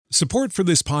Support for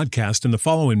this podcast and the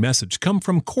following message come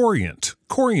from Corient.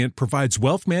 Corient provides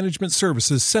wealth management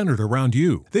services centered around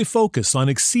you. They focus on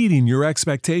exceeding your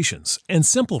expectations and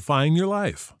simplifying your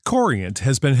life. Corient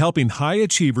has been helping high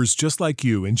achievers just like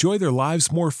you enjoy their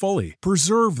lives more fully,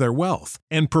 preserve their wealth,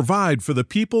 and provide for the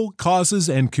people, causes,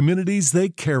 and communities they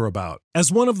care about. As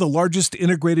one of the largest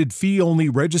integrated fee-only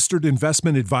registered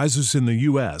investment advisors in the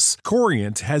U.S.,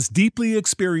 Corient has deeply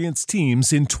experienced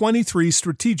teams in 23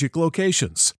 strategic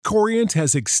locations. Corient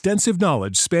has extensive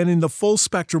knowledge spanning the full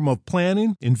spectrum of planning,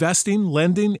 investing,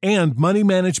 lending, and money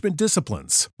management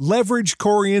disciplines. Leverage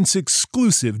Corient's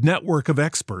exclusive network of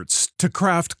experts to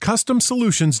craft custom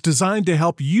solutions designed to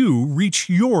help you reach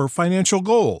your financial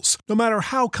goals, no matter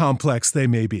how complex they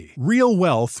may be. Real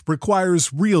wealth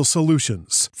requires real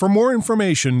solutions. For more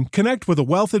information, connect with a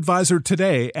wealth advisor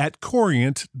today at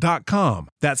Corient.com.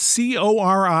 That's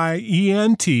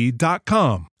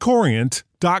Corient.com.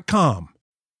 Corient.com.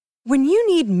 When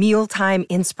you need mealtime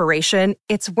inspiration,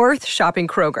 it's worth shopping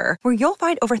Kroger, where you'll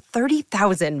find over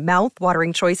 30,000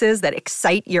 mouth-watering choices that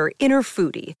excite your inner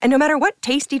foodie. And no matter what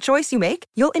tasty choice you make,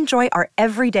 you'll enjoy our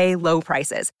everyday low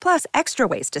prices, plus extra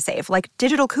ways to save, like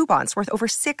digital coupons worth over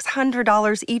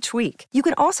 $600 each week. You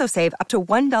can also save up to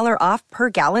 $1 off per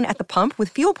gallon at the pump with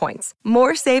fuel points.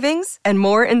 More savings and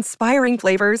more inspiring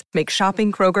flavors make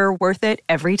shopping Kroger worth it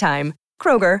every time.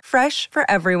 Kroger, fresh for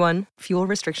everyone. Fuel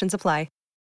restrictions apply.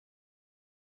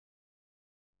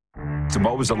 So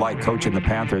what was it like coaching the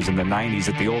Panthers in the 90s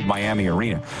at the old Miami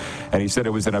Arena? And he said it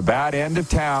was in a bad end of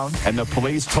town, and the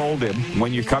police told him,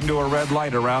 when you come to a red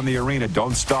light around the arena,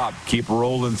 don't stop. Keep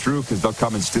rolling through because they'll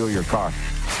come and steal your car.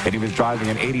 And he was driving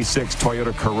an 86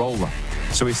 Toyota Corolla.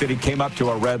 So he said he came up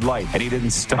to a red light, and he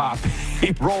didn't stop.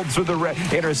 He rolled through the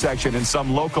intersection, and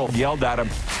some local yelled at him,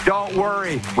 "Don't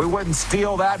worry, we wouldn't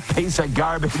steal that piece of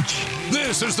garbage."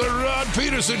 This is the Rod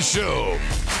Peterson Show.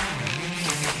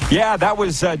 Yeah, that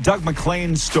was Doug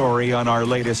MacLean's story on our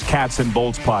latest Cats and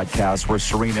Bolts podcast, where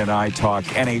Serena and I talk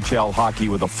NHL hockey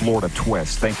with a Florida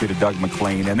twist. Thank you to Doug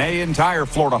MacLean. And the entire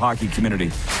Florida hockey community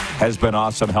has been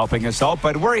awesome helping us out.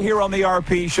 But we're here on the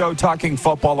RP Show talking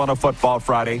football on a Football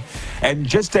Friday. And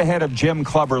just ahead of Jim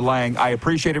Clubber Lang, I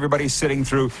appreciate everybody sitting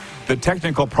through. The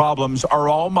technical problems are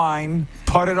all mine.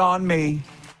 Put it on me.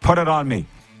 Put it on me.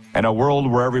 In a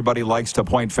world where everybody likes to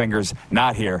point fingers,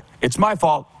 not here. It's my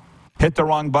fault. Hit the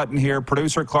wrong button here.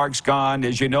 Producer Clark's gone.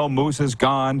 As you know, Moose is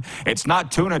gone. It's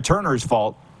not Tuna Turner's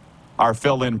fault, our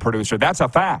fill-in producer. That's a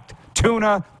fact.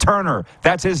 Tuna Turner.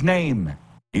 That's his name.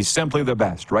 He's simply the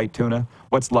best, right, Tuna?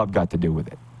 What's love got to do with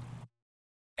it?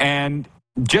 And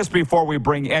just before we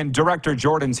bring in, Director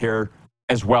Jordan's here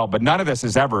as well, but none of this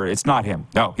is ever, it's not him.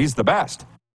 No, he's the best.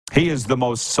 He is the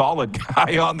most solid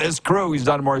guy on this crew. He's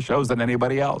done more shows than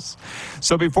anybody else.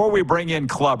 So before we bring in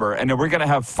Clubber, and we're going to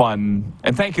have fun,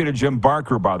 and thank you to Jim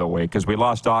Barker, by the way, because we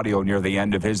lost audio near the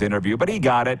end of his interview, but he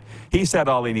got it. He said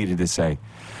all he needed to say.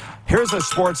 Here's a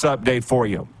sports update for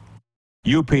you.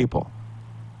 You people,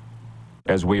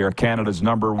 as we are Canada's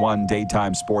 #1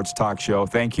 daytime sports talk show,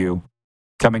 thank you.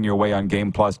 Coming your way on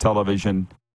Game Plus Television.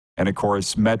 And, of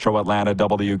course, Metro Atlanta,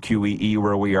 WQEE,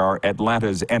 where we are,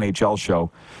 Atlanta's NHL show.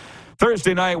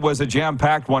 Thursday night was a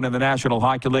jam-packed one in the National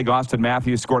Hockey League. Austin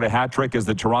Matthews scored a hat-trick as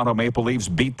the Toronto Maple Leafs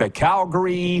beat the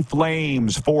Calgary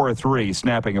Flames 4-3,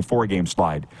 snapping a 4-game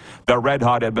slide. The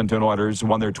red-hot Edmonton Oilers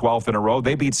won their 12th in a row.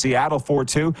 They beat Seattle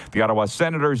 4-2. The Ottawa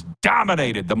Senators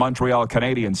dominated the Montreal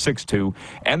Canadiens 6-2.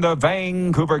 And the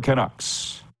Vancouver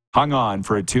Canucks hung on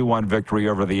for a 2-1 victory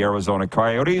over the Arizona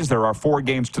Coyotes. There are 4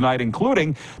 games tonight,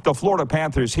 including the Florida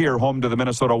Panthers here, home to the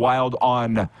Minnesota Wild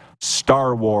on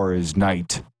Star Wars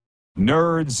night.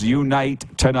 Nerds unite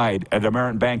tonight at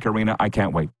American Bank Arena. I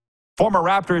can't wait. Former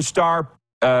Raptors star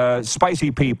Spicy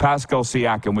P. Pascal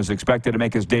Siakam was expected to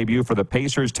make his debut for the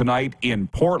Pacers tonight in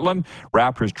Portland.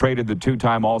 Raptors traded the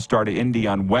 2-time All-Star to Indy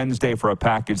on Wednesday for a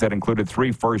package that included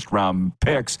 3 first-round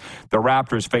picks. The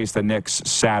Raptors face the Knicks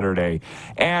Saturday.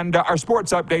 And our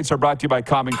sports updates are brought to you by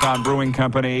Common Crown Brewing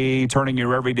Company, turning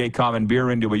your everyday common beer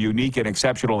into a unique and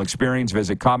exceptional experience.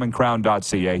 Visit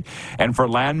commoncrown.ca. And for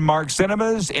Landmark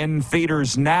Cinemas in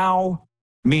theaters now,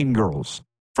 Mean Girls.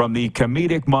 From the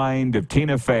comedic mind of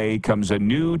Tina Fey comes a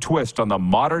new twist on the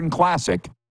modern classic,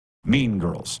 Mean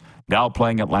Girls, now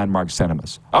playing at Landmark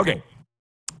Cinemas. Okay,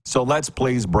 so let's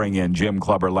please bring in Jim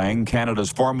Clubber Lang,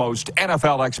 Canada's foremost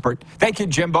NFL expert. Thank you,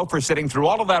 Jimbo, for sitting through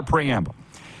all of that preamble.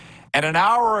 And an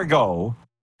hour ago,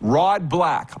 Rod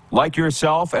Black, like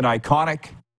yourself, an iconic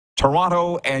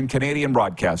Toronto and Canadian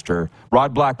broadcaster,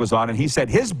 Rod Black was on, and he said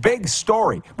his big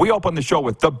story, we opened the show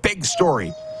with the big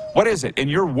story. What is it in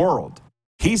your world?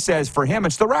 He says for him,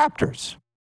 it's the Raptors.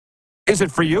 Is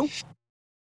it for you?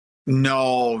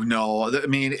 No. I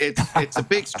mean, it's a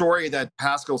big story that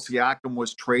Pascal Siakam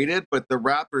was traded, but the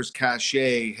Raptors'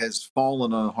 cachet has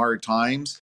fallen on hard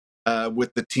times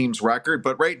with the team's record.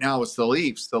 But right now, it's the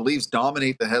Leafs. The Leafs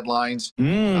dominate the headlines.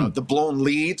 The blown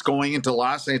leads going into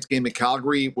last night's game in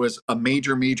Calgary was a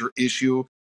major issue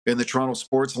in the Toronto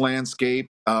sports landscape.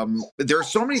 There are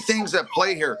so many things that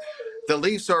play here. The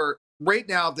Leafs are, right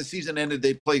now, if the season ended,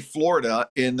 they play Florida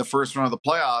in the first round of the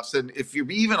playoffs. And if you're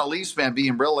even a Leafs fan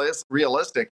being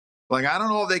realistic, like, I don't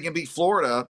know if they can beat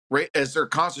Florida right as they're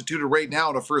constituted right now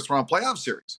in a first round playoff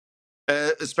series,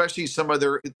 especially some of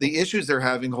the issues they're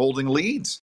having holding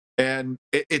leads. And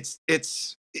it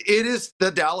is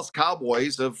the Dallas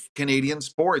Cowboys of Canadian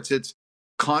sports. It's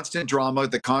constant drama,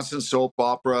 the constant soap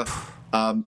opera.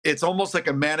 It's almost like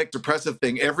a manic depressive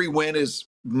thing. Every win is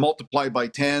multiplied by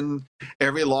 10.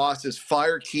 Every loss is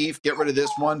fire Keefe, get rid of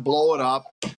this one, blow it up.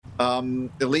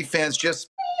 The Leaf fans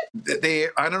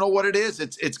I don't know what it is.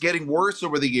 It's getting worse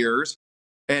over the years.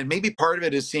 And maybe part of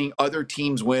it is seeing other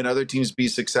teams win, other teams be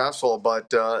successful. But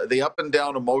the up and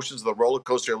down emotions of the roller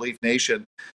coaster Leaf Nation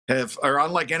are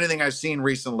unlike anything I've seen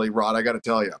recently, Rod, I got to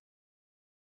tell you.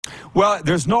 Well,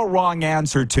 there's no wrong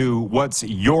answer to what's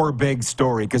your big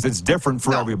story because it's different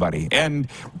for everybody. And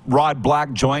Rod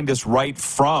Black joined us right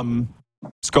from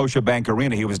Scotiabank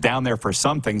Arena. He was down there for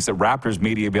some things, the Raptors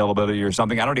media availability or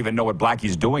something. I don't even know what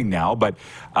Blackie's doing now, but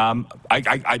I'm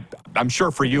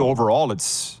sure for you overall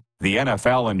it's the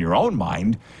NFL in your own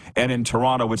mind, and in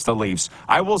Toronto it's the Leafs.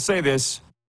 I will say this.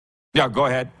 Yeah, go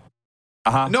ahead.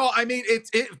 No, I mean,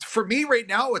 it for me right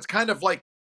now, it's kind of like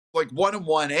 1 and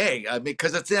 1A. I mean,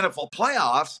 because it's the NFL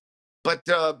playoffs, but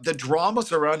the drama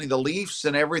surrounding the Leafs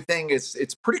and everything,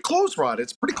 it's pretty close, Rod.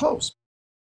 It's pretty close.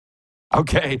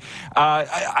 Okay.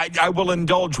 I will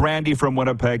indulge Randy from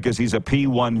Winnipeg because he's a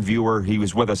P1 viewer. He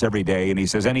was with us every day, and he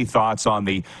says, any thoughts on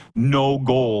the no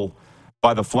goal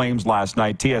by the Flames last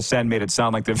night? TSN made it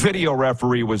sound like the video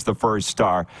referee was the first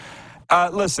star.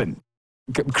 Listen,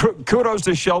 kudos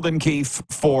to Sheldon Keefe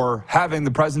for having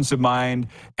the presence of mind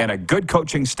and a good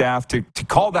coaching staff to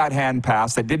call that hand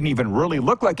pass that didn't even really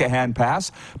look like a hand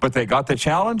pass, but they got the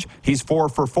challenge. He's 4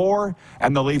 for 4,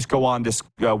 and the Leafs go on to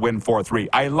win 4-3.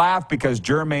 I laugh because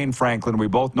Jermaine Franklin, we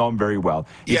both know him very well.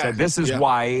 He said, this is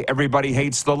why everybody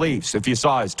hates the Leafs, if you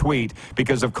saw his tweet,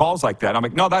 because of calls like that. I'm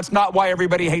like, no, that's not why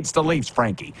everybody hates the Leafs,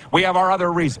 Frankie. We have our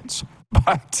other reasons.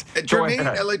 But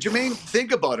Jermaine,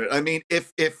 think about it. I mean,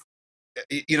 if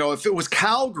it was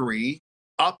Calgary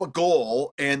up a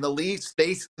goal and the Leafs,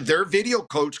 their video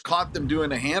coach caught them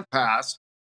doing a hand pass,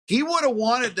 he would have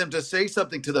wanted them to say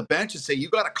something to the bench and say, you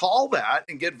got to call that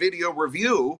and get video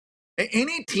review.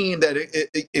 Any team that,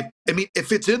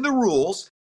 if it's in the rules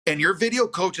and your video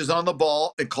coach is on the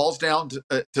ball and calls down to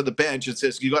the bench and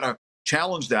says, you got to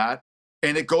challenge that,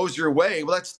 and it goes your way,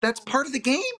 well, that's part of the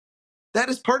game. That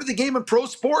is part of the game in pro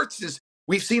sports.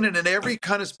 We've seen it in every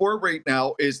kind of sport right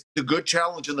now, is the good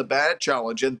challenge and the bad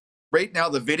challenge. And right now,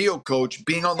 the video coach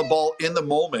being on the ball in the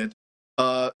moment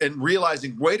and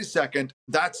realizing, wait a second,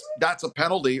 that's a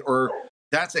penalty or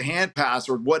that's a hand pass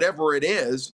or whatever it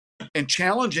is, and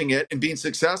challenging it and being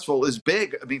successful is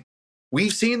big. I mean,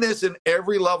 we've seen this in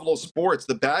every level of sports.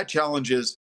 The bad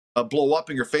challenges blow up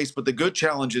in your face, but the good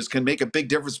challenges can make a big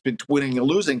difference between winning and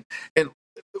losing. And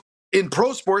in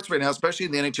pro sports right now, especially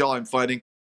in the NHL, I'm finding,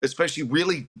 especially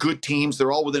really good teams,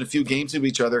 they're all within a few games of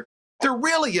each other, there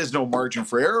really is no margin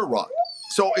for error, Rod.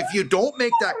 So if you don't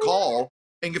make that call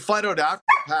and you find out after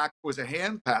the pack was a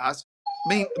hand pass, I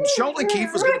mean, Sheldon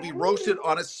Keefe was going to be roasted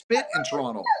on a spit in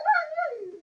Toronto.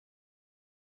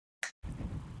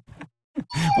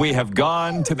 We have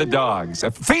gone to the dogs.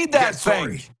 Feed that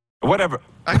thing. Sorry. Whatever.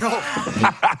 I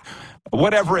know.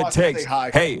 Whatever it takes.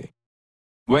 Hey,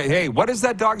 what is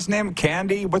that dog's name?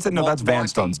 Candy? What's it? No, that's Van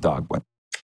Stone's dog. What?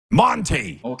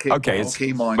 Monty. Okay,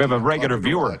 Monty. We have a regular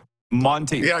viewer.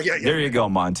 Monty. Yeah. There you go,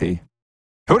 Monty.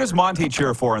 Who does Monty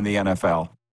cheer for in the NFL?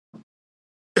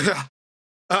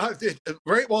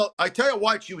 Right. Well, I tell you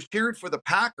what, she was cheering for the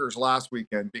Packers last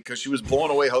weekend because she was blown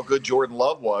away how good Jordan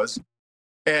Love was.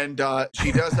 And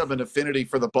she does have an affinity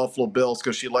for the Buffalo Bills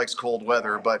because she likes cold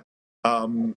weather. But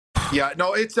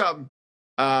it's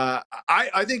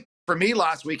I think for me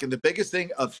last weekend, the biggest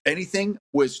thing of anything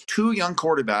was two young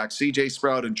quarterbacks, CJ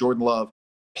Stroud and Jordan Love,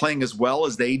 playing as well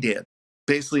as they did.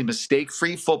 Basically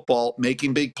mistake-free football,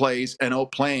 making big plays, and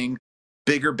outplaying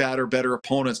bigger, badder, better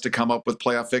opponents to come up with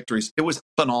playoff victories. It was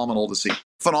phenomenal to see.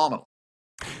 Phenomenal.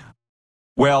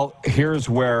 Well, here's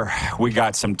where we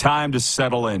got some time to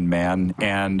settle in, man.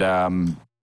 And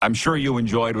I'm sure you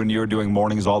enjoyed when you were doing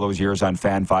mornings all those years on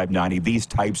Fan 590, these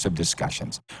types of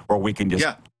discussions where we can just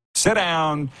sit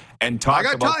down and talk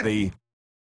about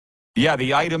Yeah,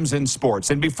 the items in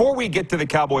sports. And before we get to the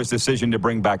Cowboys' decision to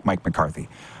bring back Mike McCarthy,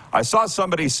 I saw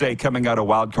somebody say coming out of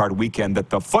Wild Card Weekend that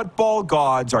the football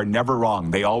gods are never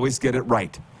wrong. They always get it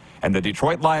right. And the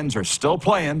Detroit Lions are still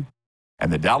playing,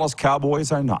 and the Dallas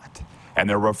Cowboys are not. And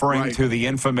they're referring to the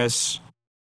infamous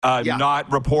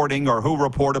not reporting or who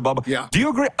reported, blah, blah. Yeah. Do you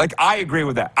agree? Like, I agree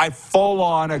with that. I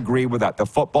full-on agree with that. The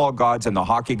football gods and the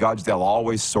hockey gods, they'll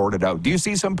always sort it out. Do you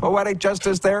see some poetic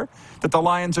justice there that the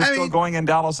Lions are still going and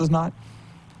Dallas is not?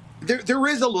 There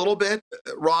is a little bit,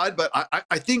 Rod, but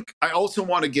I think I also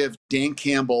want to give Dan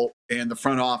Campbell and the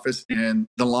front office and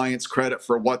the Lions credit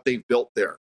for what they've built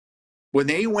there. When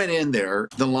they went in there,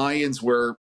 the Lions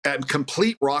were at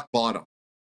complete rock bottom.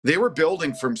 They were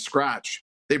building from scratch.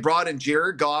 They brought in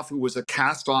Jared Goff, who was a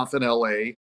cast-off in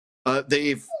L.A.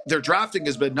 Their drafting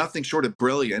has been nothing short of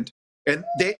brilliant. And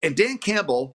Dan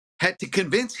Campbell had to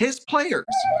convince his players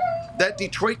that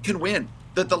Detroit can win,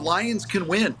 that the Lions can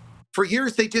win. For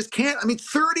years, they just can't. I mean,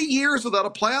 30 years without a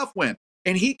playoff win.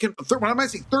 And he can, when I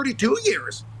say 32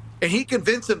 years, and he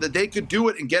convinced them that they could do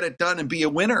it and get it done and be a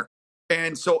winner.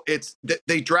 And so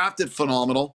they drafted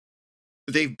phenomenal.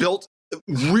 They've built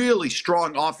really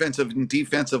strong offensive and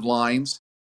defensive lines.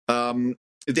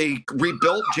 They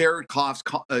rebuilt Jared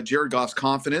Goff's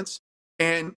confidence,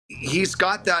 and he's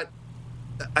got that,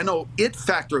 it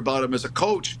factor about him as a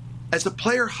coach. As a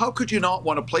player, how could you not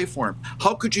want to play for him?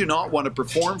 How could you not want to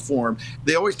perform for him?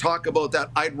 They always talk about that,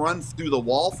 I'd run through the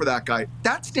wall for that guy.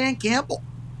 That's Dan Campbell.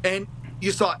 And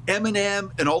you saw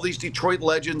Eminem and all these Detroit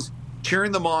legends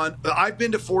cheering them on. I've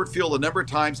been to Ford Field a number of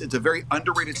times. It's a very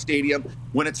underrated stadium.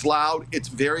 When it's loud, it's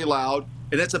very loud.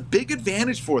 And it's a big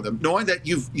advantage for them, knowing that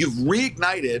you've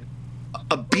reignited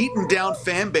a beaten down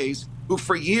fan base who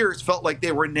for years felt like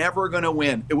they were never going to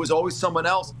win. It was always someone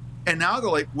else. And now they're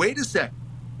like, wait a sec.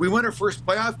 We won our first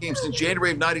playoff game since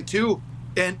January of 92.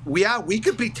 And we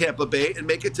could beat Tampa Bay and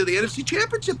make it to the NFC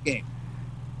Championship game.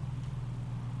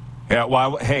 Yeah,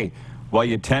 well, hey,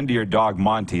 you tend to your dog,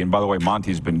 Monty. And by the way,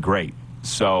 Monty's been great.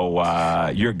 So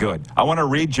you're good. I want to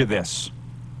read you this.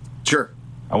 Sure.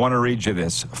 I want to read you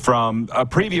this from a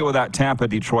preview of that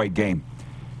Tampa-Detroit game.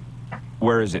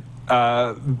 Where is it?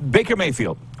 Baker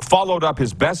Mayfield followed up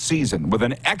his best season with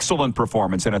an excellent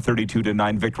performance in a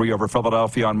 32-9 victory over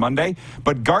Philadelphia on Monday.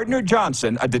 But Gardner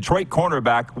Johnson, a Detroit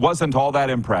cornerback, wasn't all that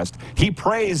impressed. He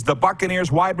praised the Buccaneers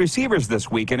wide receivers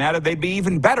this week and added they'd be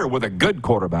even better with a good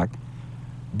quarterback.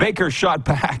 Baker shot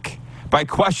back by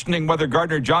questioning whether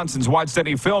Gardner Johnson's watched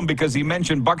any film because he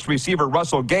mentioned Bucs receiver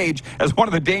Russell Gage as one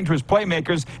of the dangerous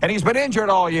playmakers, and he's been injured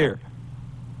all year.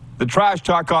 The trash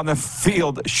talk on the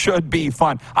field should be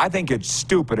fun. I think it's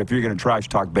stupid if you're going to trash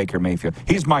talk Baker Mayfield.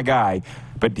 He's my guy,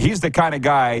 but he's the kind of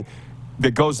guy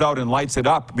that goes out and lights it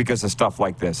up because of stuff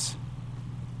like this.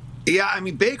 Yeah, I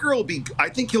mean, Baker I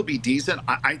think he'll be decent.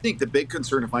 I think the big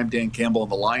concern, if I'm Dan Campbell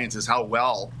and the Lions, is how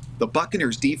well the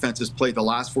Buccaneers defense has played the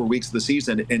last 4 weeks of the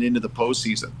season and into the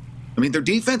postseason. I mean, their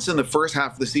defense in the first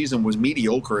half of the season was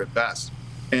mediocre at best.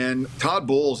 And Todd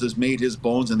Bowles has made his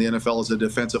bones in the NFL as a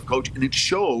defensive coach, and it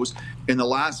shows in the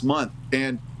last month.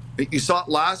 And you saw it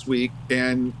last week,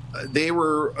 and they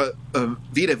were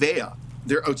Vita Vea,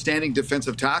 their outstanding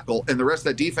defensive tackle, and the rest of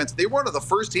that defense. They were one of the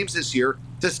first teams this year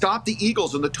to stop the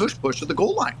Eagles in the tush push at the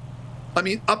goal line. I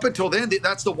mean, up until then,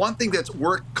 that's the one thing that's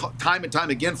worked time and time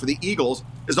again for the Eagles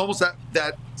is almost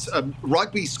that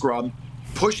rugby scrum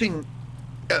pushing,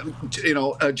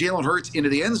 Jalen Hurts into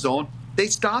the end zone. They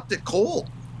stopped it cold.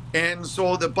 And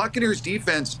so the Buccaneers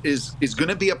defense is going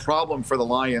to be a problem for the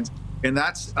Lions. And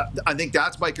I think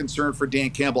that's my concern for Dan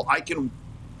Campbell. I can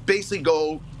basically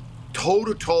go toe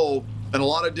to toe in a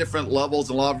lot of different levels,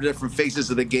 and a lot of different phases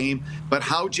of the game. But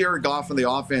how Jared Goff and the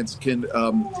offense can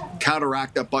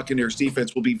counteract that Buccaneers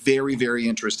defense will be very, very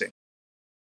interesting.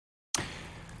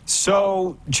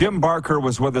 So Jim Barker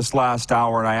was with us last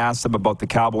hour, and I asked him about the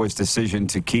Cowboys' decision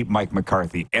to keep Mike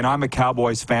McCarthy. And I'm a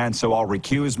Cowboys fan, so I'll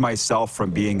recuse myself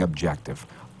from being objective.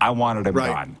 I wanted him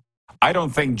gone. I don't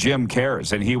think Jim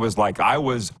cares. And he was like, I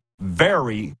was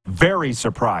very, very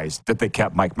surprised that they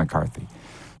kept Mike McCarthy.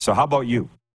 So how about you?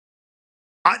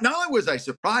 Not only was I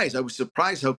was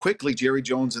surprised how quickly Jerry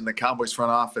Jones and the Cowboys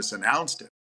front office announced it.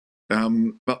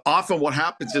 But often what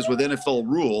happens is with NFL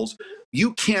rules,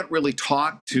 you can't really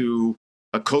talk to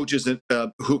coaches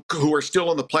who are still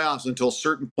in the playoffs until a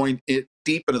certain point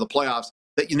deep into the playoffs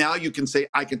that now you can say,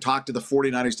 I can talk to the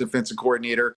 49ers defensive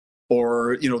coordinator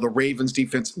or, the Ravens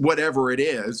defense, whatever it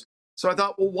is. So I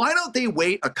thought, well, why don't they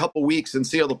wait a couple weeks and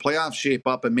see how the playoffs shape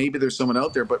up and maybe there's someone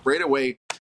out there. But right away,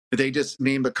 they just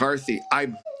named McCarthy. I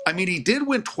mean, he did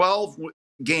win 12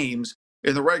 games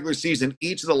in the regular season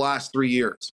each of the last 3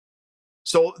 years.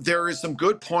 So there is some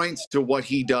good points to what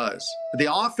he does.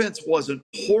 The offense wasn't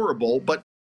horrible, but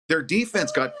their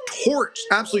defense got torched,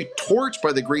 absolutely torched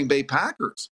by the Green Bay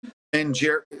Packers and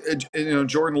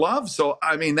Jordan Love. So,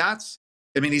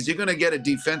 is he going to get a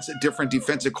different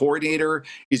defensive coordinator?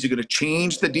 Is he going to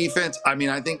change the defense?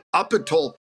 I think up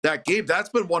until that game, that's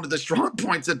been one of the strong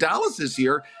points of Dallas this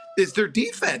year is their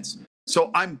defense. So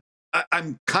I'm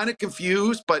kind of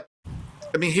confused, but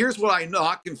here's what I'm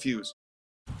not confused.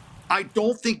 I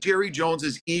don't think Jerry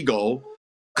Jones's ego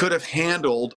could have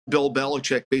handled Bill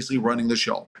Belichick basically running the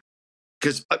show.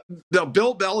 Because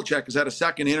Bill Belichick has had a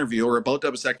second interview or about to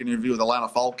have a second interview with the Atlanta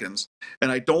Falcons.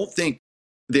 And I don't think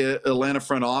the Atlanta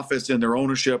front office and their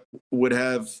ownership would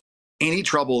have any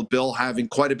trouble with Bill having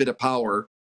quite a bit of power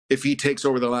if he takes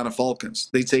over the Atlanta Falcons.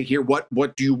 They'd say, here, what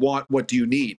do you want? What do you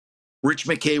need? Rich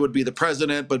McKay would be the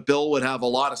president, but Bill would have a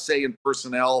lot of say in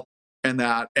personnel and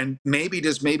that. And maybe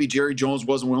Jerry Jones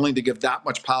wasn't willing to give that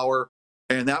much power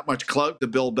and that much clout to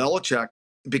Bill Belichick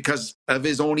because of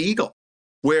his own ego.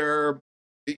 Where,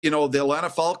 the Atlanta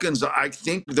Falcons, I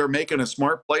think they're making a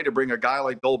smart play to bring a guy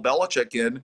like Bill Belichick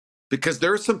in because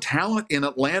there's some talent in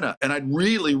Atlanta. And I'd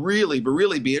really, really,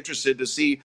 really be interested to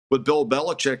see what Bill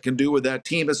Belichick can do with that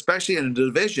team, especially in a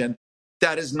division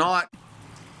that is not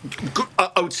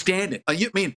outstanding.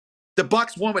 The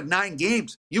Bucs won with 9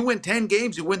 games. You win 10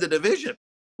 games, you win the division,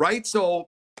 right? So,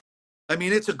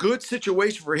 it's a good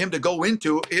situation for him to go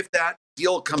into if that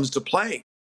deal comes to play.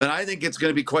 And I think it's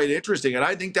going to be quite interesting. And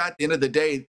I think that at the end of the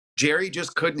day, Jerry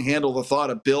just couldn't handle the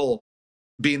thought of Bill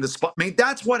being the spot.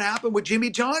 That's what happened with Jimmy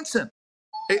Johnson.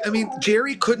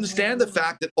 Jerry couldn't stand the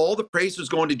fact that all the praise was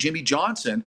going to Jimmy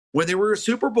Johnson when they were a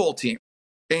Super Bowl team.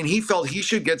 And he felt he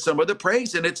should get some of the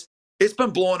praise. And it's been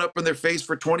blowing up in their face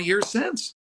for 20 years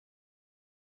since.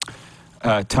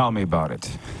 Tell me about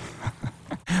it.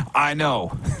 I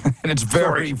know. And it's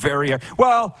very, very...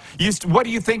 Well, what do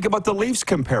you think about the Leafs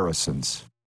comparisons?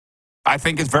 I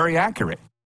think it's very accurate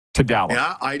to Dallas.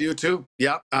 Yeah, I do too.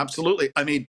 Yeah, absolutely.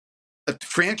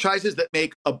 Franchises that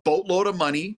make a boatload of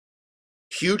money,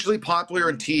 hugely popular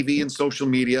on TV and social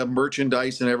media,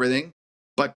 merchandise and everything,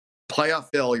 but playoff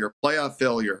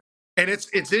failure. And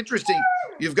it's interesting.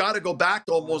 You've got to go back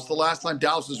to almost the last time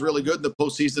Dallas was really good in the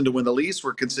postseason to when the Leafs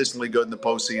were consistently good in the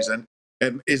postseason.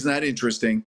 And isn't that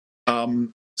interesting?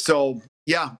 So,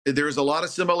 yeah, there's a lot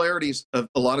of similarities.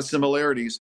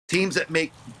 Teams that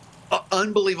make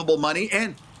unbelievable money.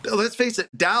 And let's face it,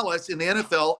 Dallas in the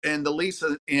NFL and the Leafs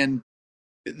in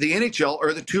the NHL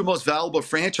are the two most valuable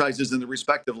franchises in the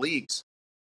respective leagues.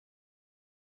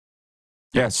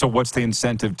 Yeah, so what's the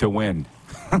incentive to win?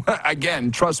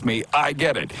 Again, trust me, I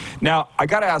get it. Now, I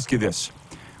got to ask you this.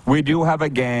 We do have a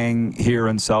gang here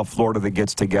in South Florida that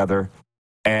gets together,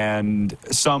 and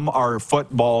some are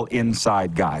football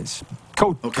inside guys,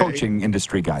 coaching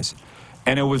industry guys.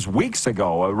 And it was weeks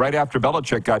ago, right after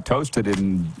Belichick got toasted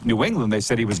in New England, they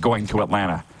said he was going to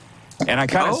Atlanta. And I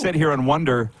kind of sit here and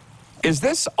wonder, is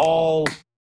this all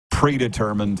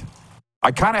predetermined?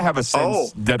 I kind of have a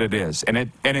sense that it is,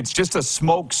 and it's just a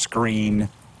smoke screen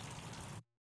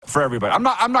for everybody.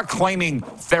 I'm not claiming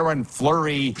Theron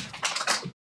Fleury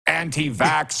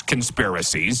anti-vax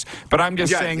conspiracies, but I'm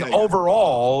just saying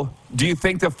overall, do you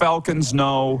think the Falcons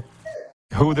know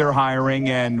who they're hiring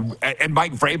and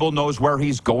Mike Vrabel knows where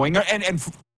he's going, and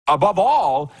above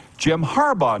all, Jim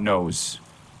Harbaugh knows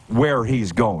where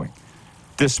he's going?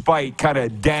 Despite kind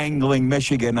of dangling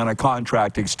Michigan on a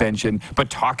contract extension,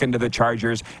 but talking to the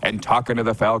Chargers and talking to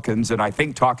the Falcons and I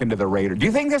think talking to the Raiders. Do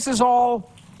you think this is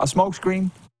all a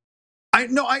smokescreen? I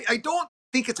don't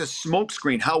think it's a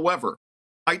smokescreen. However,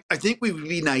 I think we would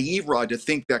be naive, Rod, to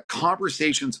think that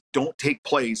conversations don't take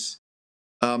place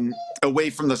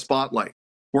away from the spotlight,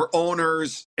 where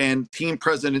owners and team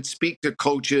presidents speak to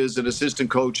coaches and assistant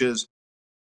coaches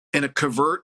in a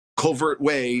covert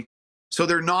way. So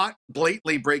they're not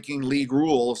blatantly breaking league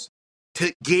rules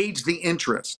to gauge the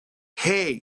interest.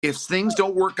 Hey, if things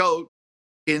don't work out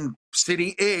in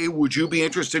City A, would you be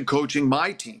interested in coaching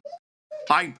my team?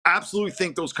 I absolutely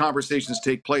think those conversations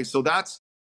take place. So that's,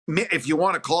 if you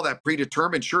want to call that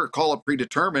predetermined, sure, call it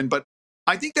predetermined. But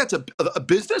I think that's a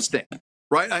business thing,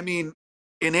 right? In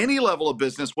any level of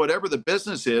business, whatever the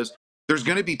business is, there's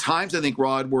going to be times, I think,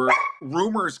 Rod, where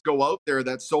rumors go out there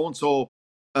that so-and-so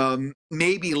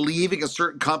maybe leaving a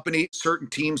certain company, certain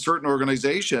team, certain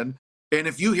organization. And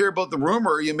if you hear about the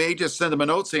rumor, you may just send them a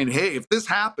note saying, hey, if this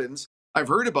happens, I've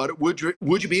heard about it. Would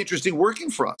you be interested in working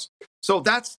for us? So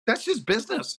that's just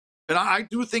business. And I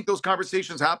do think those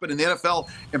conversations happen in the NFL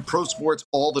and pro sports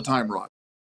all the time, Rod.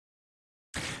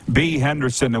 B.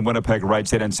 Henderson in Winnipeg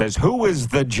writes in and says, who is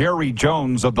the Jerry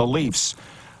Jones of the Leafs?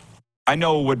 I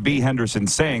know what B.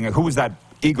 Henderson's saying. Who is that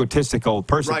egotistical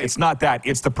person? Right. It's not that.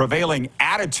 It's the prevailing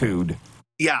attitude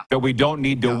that we don't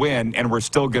need to win, and we're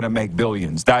still going to make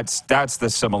billions. That's the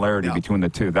similarity between the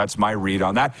two. That's my read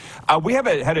on that. We had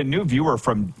a new viewer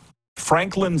from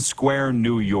Franklin Square,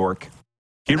 New York.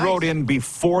 He wrote in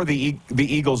before the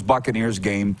Eagles-Buccaneers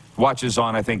game. Watches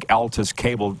on, I think, Altus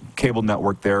cable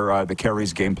network there, the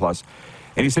Carries Game Plus.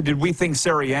 And he said, did we think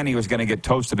Sirianni was going to get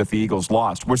toasted if the Eagles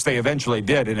lost? Which they eventually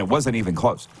did, and it wasn't even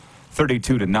close.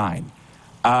 32-9.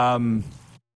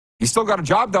 He still got a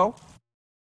job, though.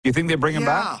 Do you think they bring him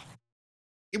back?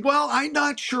 Well, I'm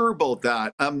not sure about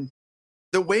that.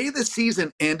 The way the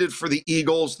season ended for the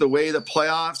Eagles, the way the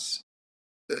playoffs,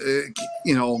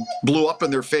 blew up in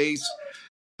their face,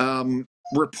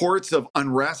 reports of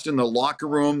unrest in the locker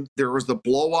room. There was the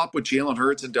blow-up with Jalen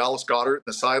Hurts and Dallas Goedert at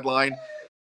the sideline.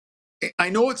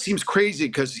 I know it seems crazy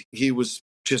because he was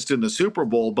just in the Super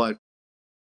Bowl, but,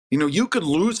 you could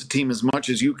lose a team as much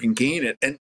as you can gain it.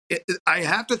 And I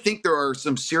have to think there are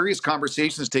some serious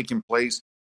conversations taking place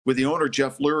with the owner,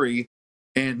 Jeff Lurie,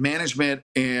 and management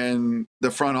and the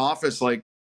front office. Like,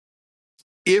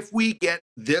 if we get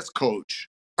this coach,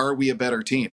 are we a better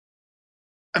team?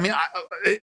 I mean,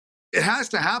 it has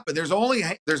to happen. There's only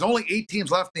 8 teams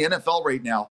left in the NFL right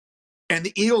now, and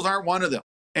the Eagles aren't one of them.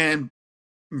 And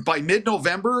by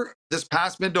mid-November, this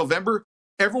past mid-November,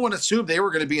 everyone assumed they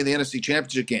were going to be in the NFC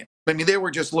Championship game. I mean, they were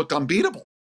just looked unbeatable.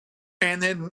 And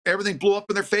then everything blew up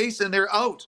in their face, and they're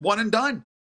out, one and done.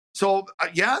 So,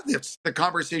 the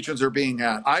conversations are being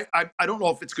had. I don't know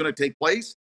if it's going to take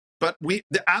place, but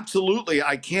absolutely,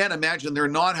 I can't imagine they're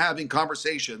not having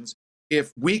conversations.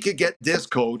 If we could get this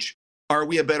coach, are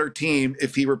we a better team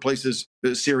if he replaces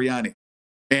Sirianni?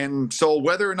 And so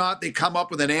whether or not they come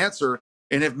up with an answer,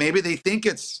 and if maybe they think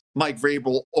it's Mike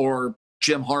Vrabel or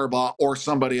Jim Harbaugh or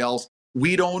somebody else,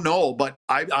 we don't know. But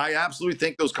I absolutely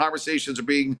think those conversations are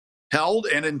being held.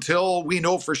 And until we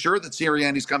know for sure that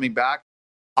Sirianni's coming back,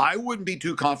 I wouldn't be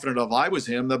too confident if I was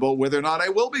him about whether or not I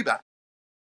will be back.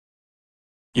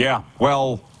 Yeah,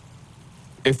 well,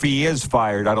 if he is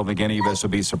fired, I don't think any of us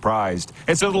would be surprised.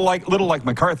 It's a little like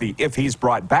McCarthy. If he's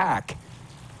brought back,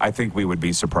 I think we would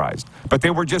be surprised. But they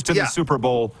were just in the Super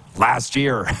Bowl last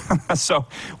year. So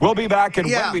we'll be back, and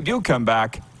when we do come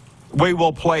back, we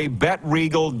will play Bet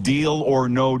Regal Deal or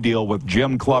No Deal with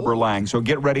Jim Clubber Lang. So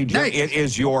get ready, Jim. Nice. It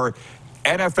is your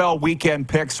NFL weekend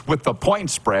picks with the point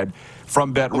spread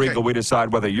from Bet Regal. We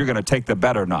decide whether you're going to take the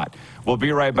bet or not. We'll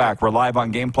be right back. We're live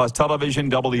on Game Plus Television,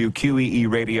 WQEE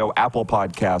Radio, Apple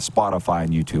Podcasts, Spotify,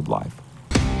 and YouTube Live.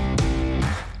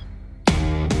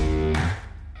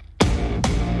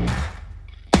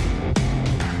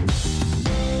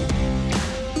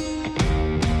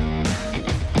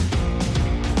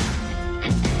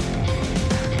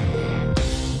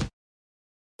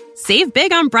 Save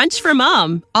big on brunch for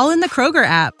mom, all in the Kroger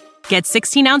app. Get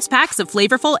 16-ounce packs of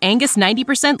flavorful Angus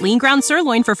 90% lean ground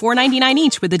sirloin for $4.99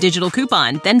 each with a digital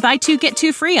coupon. Then buy 2, get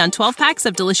 2 free on 12 packs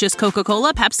of delicious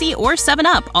Coca-Cola, Pepsi, or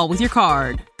 7-Up, all with your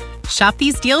card. Shop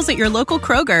these deals at your local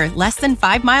Kroger, less than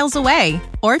 5 miles away.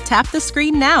 Or tap the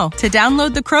screen now to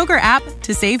download the Kroger app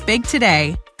to save big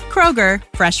today. Kroger,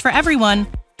 fresh for everyone.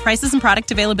 Prices and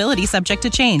product availability subject to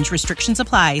change. Restrictions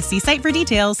apply. See site for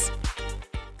details.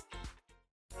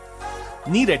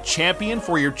 Need a champion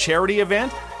for your charity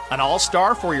event? An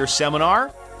all-star for your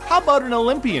seminar? How about an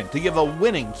Olympian to give a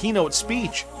winning keynote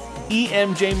speech?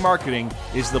 EMJ Marketing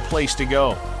is the place to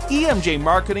go. EMJ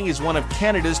Marketing is one of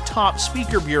Canada's top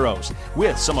speaker bureaus,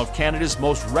 with some of Canada's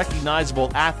most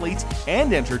recognizable athletes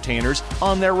and entertainers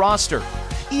on their roster.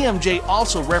 EMJ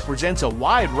also represents a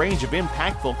wide range of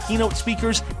impactful keynote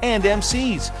speakers and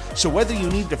MCs. So whether you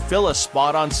need to fill a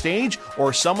spot on stage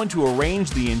or someone to arrange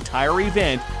the entire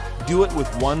event, do it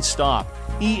with one stop,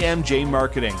 EMJ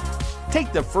Marketing.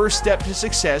 Take the first step to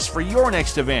success for your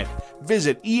next event.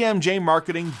 Visit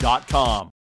emjmarketing.com.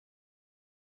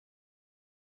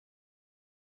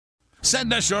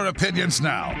 Send us your opinions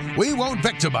now. We won't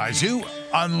victimize you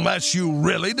unless you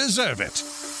really deserve it.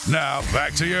 Now,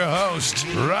 back to your host,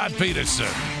 Rod Peterson.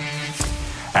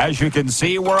 As you can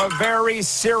see, we're a very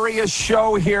serious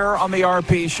show here on the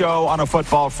RP Show on a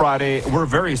Football Friday. We're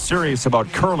very serious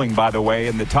about curling, by the way,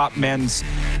 in the top men's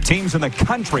Teams in the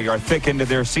country are thick into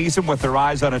their season with their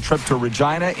eyes on a trip to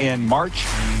Regina in March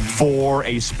for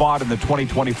a spot in the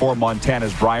 2024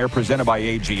 Montana's Brier, presented by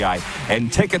AGI.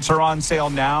 And tickets are on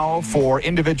sale now for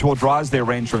individual draws. They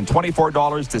range from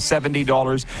 $24 to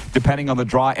 $70, depending on the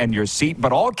draw and your seat.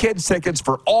 But all kids' tickets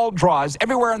for all draws,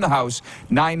 everywhere in the house,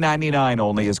 $9.99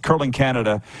 only, as Curling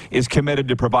Canada is committed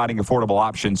to providing affordable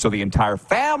options so the entire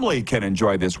family can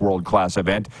enjoy this world-class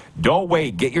event. Don't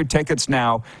wait. Get your tickets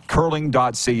now.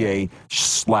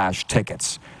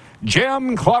 Curling.ca/tickets.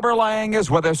 Jim Clubberlang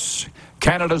is with us,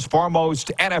 Canada's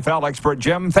foremost NFL expert.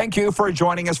 Jim, thank you for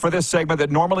joining us for this segment that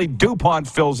normally DuPont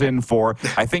fills in for.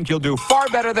 I think you'll do far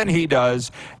better than he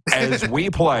does as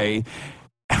we play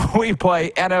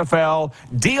NFL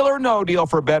Deal or No Deal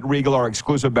for Bet Regal, our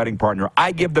exclusive betting partner.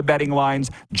 I give the betting lines.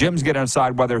 Jim's going to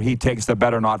decide whether he takes the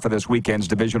bet or not for this weekend's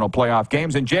divisional playoff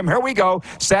games. And, Jim, here we go.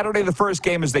 Saturday, the first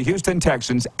game is the Houston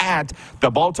Texans at the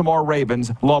Baltimore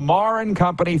Ravens. Lamar and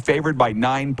company favored by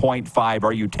 9.5.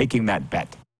 Are you taking that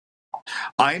bet?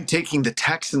 I'm taking the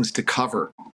Texans to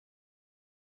cover.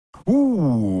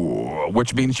 Ooh,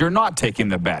 which means you're not taking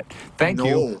the bet. Thank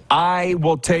you.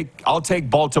 I'll take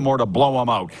Baltimore to blow them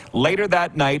out. Later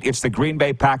that night, it's the Green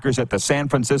Bay Packers at the San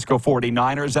Francisco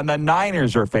 49ers, and the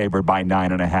Niners are favored by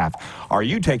 9.5. Are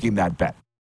you taking that bet?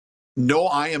 No,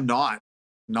 I am not.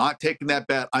 Not taking that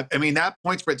bet. I mean, that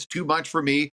point spread's too much for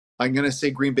me. I'm going to say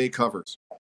Green Bay covers.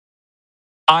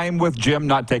 I'm with Jim,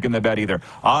 not taking the bet either.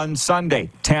 On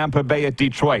Sunday, Tampa Bay at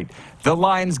Detroit. The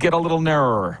lines get a little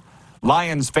narrower.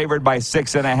 Lions favored by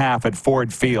 6.5 at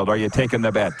Ford Field. Are you taking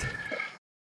the bet?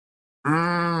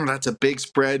 That's a big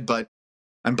spread, but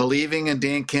I'm believing in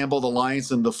Dan Campbell, the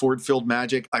Lions, and the Ford Field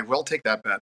Magic. I will take that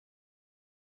bet.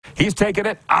 He's taking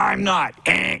it. I'm not.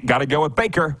 Got to go with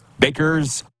Baker.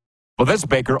 This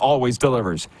Baker always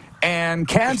delivers. And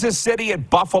Kansas City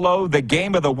at Buffalo, the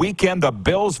game of the weekend. The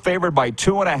Bills favored by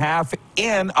 2.5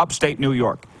 in upstate New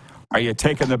York. Are you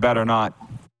taking the bet or not?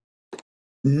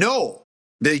 No.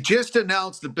 They just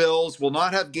announced the Bills will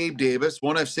not have Gabe Davis,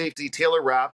 won't have safety Taylor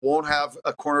Rapp, won't have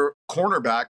a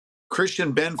cornerback,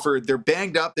 Christian Benford. They're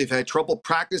banged up. They've had trouble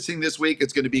practicing this week.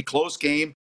 It's going to be a close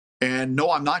game. And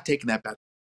no, I'm not taking that bet.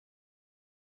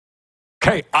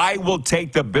 Okay, I will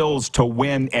take the Bills to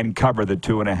win and cover the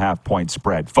 2.5-point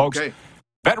spread. Folks, okay.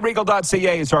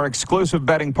 BetRegal.ca is our exclusive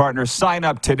betting partner. Sign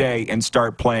up today and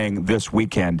start playing this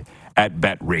weekend at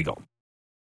BetRegal.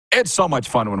 It's so much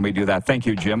fun when we do that. Thank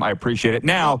you, Jim. I appreciate it.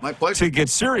 Now, my pleasure. to get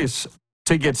serious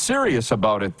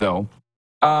about it, though,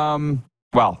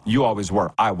 well, you always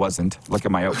were. I wasn't. Look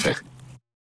at my outfit.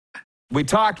 We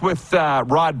talked with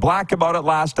Rod Black about it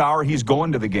last hour. He's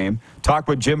going to the game. Talked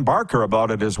with Jim Barker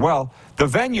about it as well. The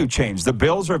venue changed. The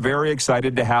Bills are very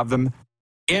excited to have them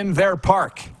in their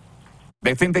park.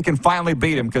 They think they can finally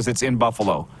beat him because it's in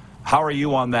Buffalo. How are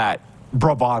you on that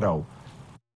bravado?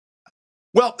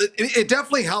 Well, it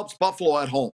definitely helps Buffalo at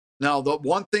home. Now, the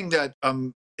one thing that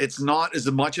it's not as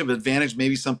much of an advantage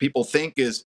maybe some people think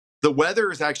is the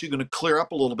weather is actually going to clear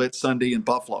up a little bit Sunday in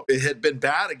Buffalo. It had been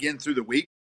bad again through the week.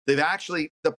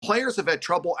 The players have had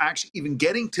trouble actually even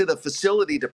getting to the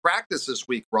facility to practice this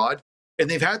week, Rod. And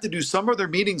they've had to do some of their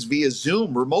meetings via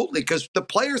Zoom remotely because the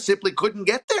players simply couldn't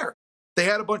get there. They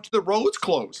had a bunch of the roads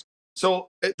closed. So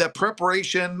the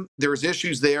preparation, there's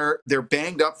issues there. They're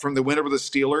banged up from the win over the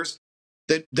Steelers.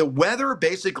 The weather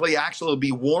basically actually will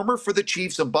be warmer for the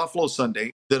Chiefs in Buffalo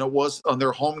Sunday than it was on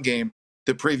their home game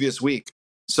the previous week.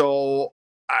 So,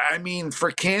 I mean, for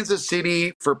Kansas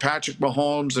City, for Patrick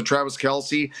Mahomes and Travis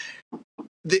Kelce,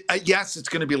 yes, it's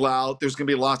going to be loud. There's going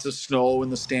to be lots of snow in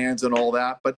the stands and all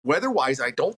that. But weather-wise,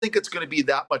 I don't think it's going to be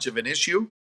that much of an issue.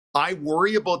 I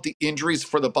worry about the injuries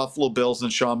for the Buffalo Bills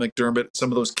and Sean McDermott,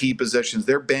 some of those key positions.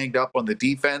 They're banged up on the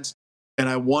defense. And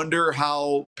I wonder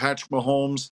how Patrick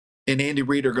Mahomes and Andy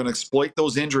Reid are going to exploit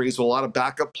those injuries with a lot of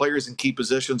backup players in key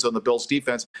positions on the Bills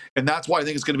defense. And that's why I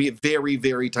think it's going to be a very,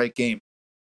 very tight game.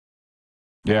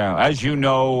 Yeah, as you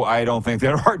know, I don't think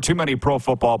there are too many pro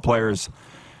football players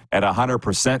at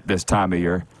 100% this time of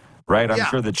year, right? I'm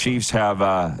sure the Chiefs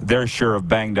have their share of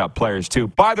banged up players too.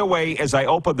 By the way, as I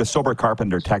open the Sober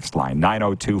Carpenter text line,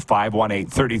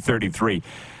 902-518-3033,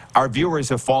 our viewers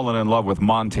have fallen in love with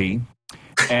Monty.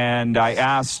 And I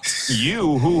asked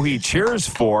you who he cheers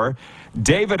for.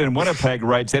 David in Winnipeg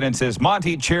writes in and says,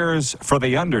 Monty cheers for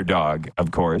the underdog,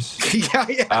 of course.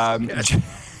 Yes.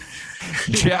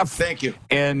 Jeff, thank you.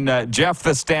 And Jeff,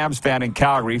 the Stamps fan in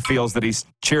Calgary, feels that he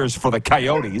cheers for the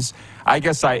Coyotes. I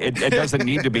guess it doesn't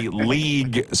need to be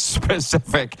league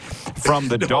specific from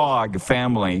the dog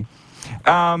family.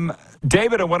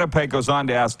 David in Winnipeg goes on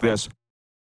to ask this.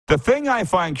 The thing I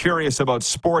find curious about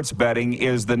sports betting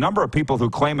is the number of people who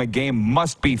claim a game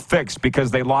must be fixed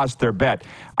because they lost their bet.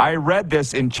 I read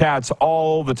this in chats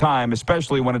all the time,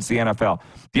 especially when it's the NFL.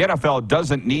 The NFL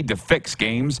doesn't need to fix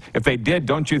games. If they did,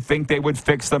 don't you think they would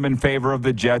fix them in favor of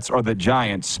the Jets or the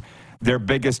Giants, their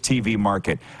biggest TV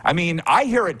market? I mean, I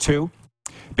hear it too,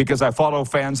 because I follow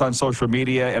fans on social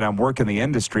media and I'm working the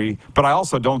industry, but I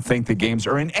also don't think the games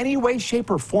are in any way, shape,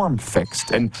 or form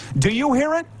fixed. And do you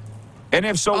hear it? And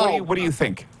if so, what do you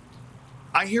think?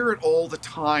 I hear it all the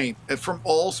time from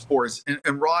all sports.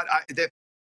 And Rod,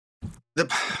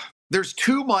 there's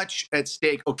too much at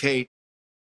stake. Okay,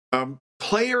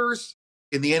 players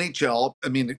in the NHL, I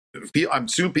mean, I'm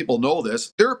assuming people know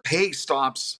this, their pay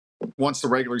stops once the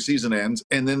regular season ends,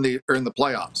 and then they are in the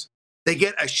playoffs. They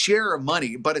get a share of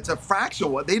money, but it's a fraction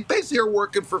of what they basically are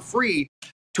working for free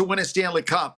to win a Stanley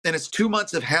Cup. And it's 2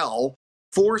 months of hell,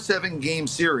 4 7-game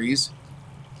series.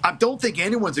 I don't think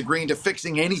anyone's agreeing to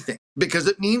fixing anything because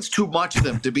it means too much to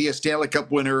them to be a Stanley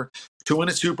Cup winner, to win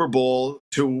a Super Bowl,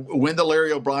 to win the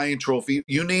Larry O'Brien Trophy.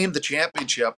 You name the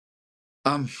championship.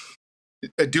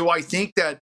 Do I think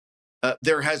that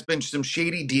there has been some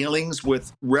shady dealings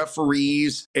with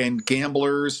referees and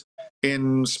gamblers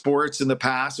in sports in the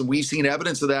past? And we've seen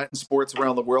evidence of that in sports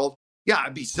around the world. Yeah,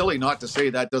 it'd be silly not to say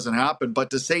that doesn't happen,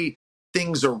 but to say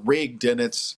things are rigged and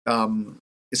it's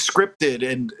scripted,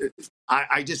 and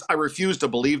I refuse to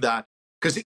believe that,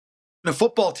 because in a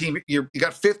football team, you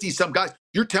got 50-some guys.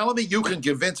 You're telling me you can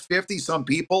convince 50-some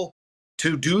people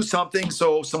to do something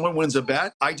so someone wins a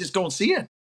bet? I just don't see it.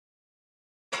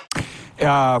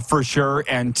 For sure.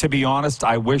 And to be honest,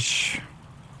 I wish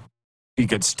you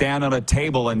could stand on a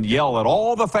table and yell at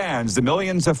all the fans, the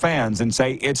millions of fans, and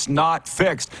say it's not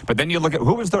fixed. But then you look at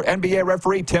who was the NBA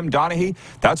referee, Tim Donaghy.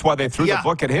 That's why they threw the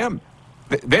book at him.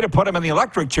 They'd have put him in the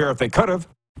electric chair if they could have,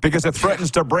 because it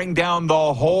threatens to bring down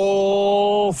the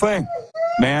whole thing.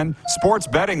 Man, sports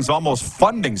betting's almost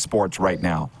funding sports right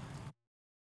now.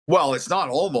 Well, it's not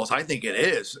almost. I think it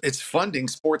is. It's funding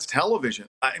sports television.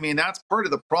 I mean, that's part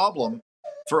of the problem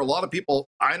for a lot of people.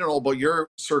 I don't know about your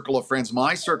circle of friends,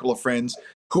 my circle of friends,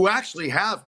 who actually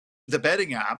have the betting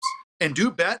apps and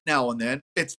do bet now and then.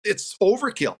 It's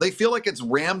overkill. They feel like it's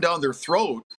rammed down their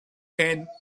throat. And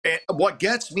what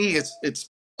gets me is it's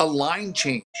a line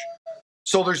change.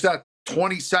 So there's that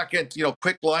 20-second,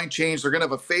 quick line change. They're going to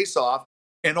have a face-off,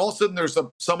 and all of a sudden there's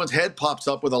someone's head pops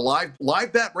up with a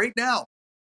live bet right now.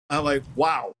 I'm like,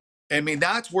 wow. I mean,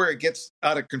 that's where it gets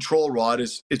out of control, Rod.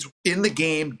 It's in the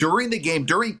game, during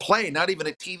play, not even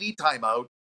a TV timeout,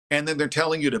 and then they're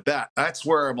telling you to bet. That's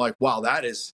where I'm like, wow, that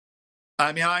is.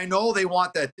 I mean, I know they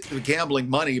want that gambling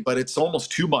money, but it's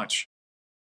almost too much.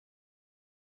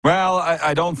 Well,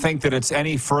 I don't think that it's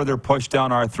any further pushed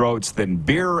down our throats than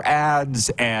beer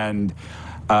ads and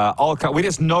we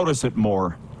just notice it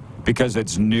more because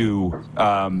it's new.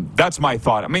 That's my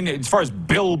thought. I mean, as far as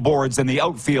billboards in the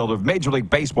outfield of Major League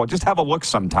Baseball, just have a look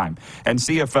sometime, and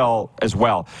CFL as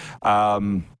well.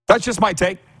 That's just my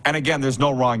take. And again, there's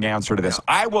no wrong answer to this.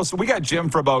 Yeah. We got Jim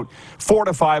for about 4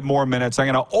 to 5 more minutes.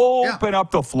 I'm going to open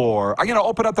up the floor. I'm going to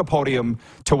open up the podium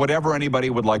to whatever anybody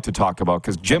would like to talk about,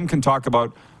 because Jim can talk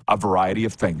about a variety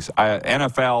of things.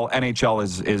 NFL,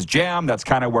 NHL is jam. That's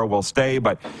kind of where we'll stay.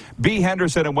 But B.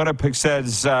 Henderson in Winnipeg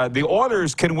says, the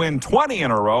Oilers can win 20 in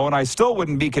a row, and I still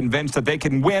wouldn't be convinced that they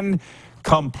can win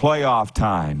come playoff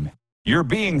time. You're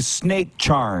being snake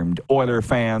charmed, Oiler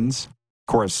fans.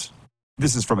 Of course,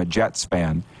 this is from a Jets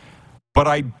fan. But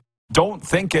I don't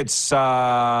think it's,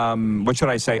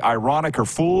 ironic or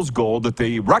fool's gold that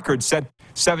the record set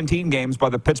 17 games by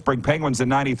the Pittsburgh Penguins in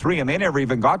 '93, and they never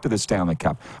even got to the Stanley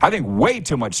Cup. I think way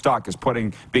too much stock is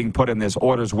being put in this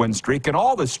Oilers win streak and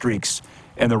all the streaks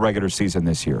in the regular season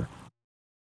this year.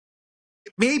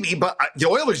 Maybe, but the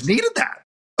Oilers needed that.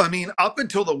 I mean, up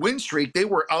until the win streak, they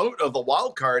were out of the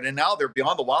wild card, and now they're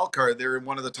beyond the wild card. They're in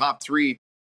one of the top 3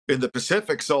 in the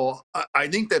Pacific. So I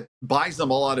think that buys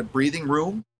them a lot of breathing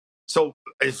room. So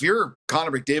if you're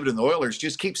Connor McDavid and the Oilers,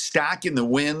 just keep stacking the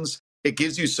wins. It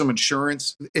gives you some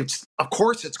insurance. Of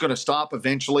course, it's going to stop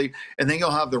eventually, and then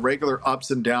you'll have the regular ups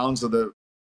and downs of the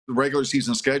regular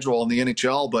season schedule in the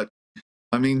NHL. But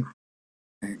I mean,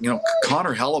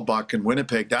 Connor Hellebuyck in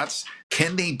Winnipeg,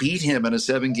 can they beat him in a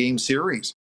 7-game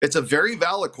series? It's a very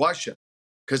valid question,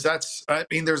 because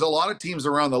there's a lot of teams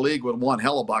around the league would want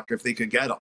Hellebuyck if they could get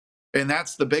him. And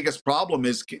that's the biggest problem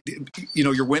is,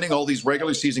 you're winning all these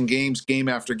regular season games, game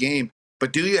after game.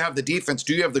 But do you have the defense?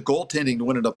 Do you have the goaltending to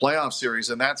win in a playoff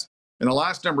series? And that's, in the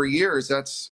last number of years,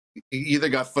 that's you either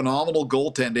got phenomenal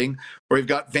goaltending or you've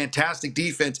got fantastic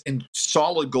defense and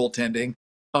solid goaltending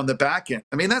on the back end.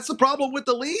 I mean, that's the problem with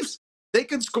the Leafs. They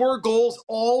can score goals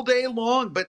all day long,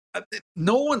 but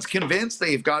no one's convinced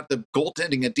they've got the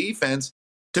goaltending and defense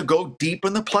to go deep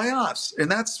in the playoffs. And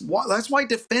that's why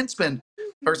defensemen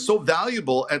are so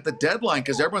valuable at the deadline,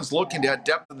 because everyone's looking at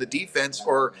depth in the defense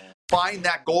or find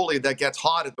that goalie that gets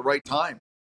hot at the right time.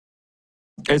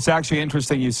 It's actually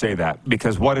interesting you say that,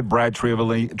 because what did Brad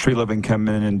Treliving come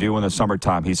in and do in the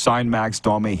summertime? He signed Max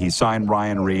Domi, he signed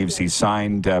Ryan Reeves, he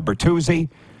signed Bertuzzi.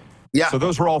 Yeah. So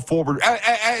those were all forward,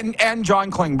 and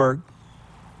John Klingberg.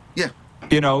 Yeah.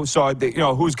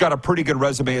 Who's got a pretty good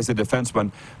resume as a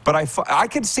defenseman. But I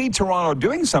could see Toronto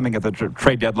doing something at the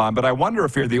trade deadline, but I wonder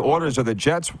if you're the Oilers or the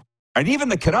Jets, and even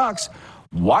the Canucks,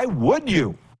 why would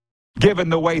you? Given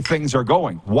the way things are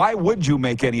going, why would you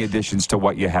make any additions to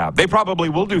what you have? They probably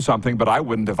will do something, but I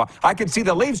wouldn't if I could see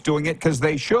the Leafs doing it because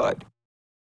they should.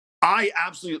 I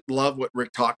absolutely love what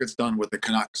Rick Tocchet's done with the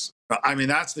Canucks. I mean,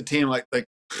 that's the team. Like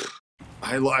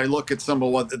I look at some of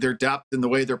what their depth and the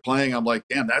way they're playing. I'm like,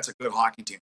 damn, that's a good hockey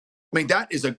team. I mean, that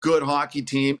is a good hockey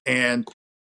team, and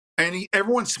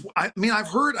everyone's. I mean, I've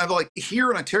like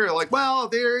here in Ontario, like, well,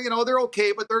 they're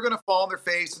okay, but they're going to fall on their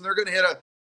face and they're going to hit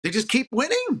They just keep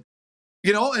winning.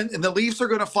 And the Leafs are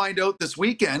going to find out this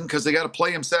weekend because they got to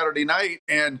play him Saturday night.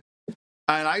 And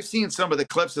I've seen some of the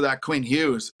clips of that Quinn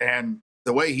Hughes and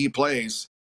the way he plays.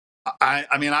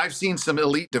 I mean, I've seen some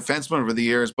elite defensemen over the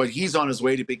years, but he's on his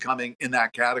way to becoming in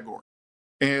that category.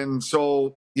 And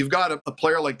so you've got a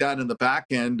player like that in the back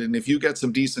end. And if you get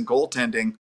some decent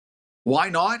goaltending, why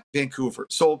not Vancouver?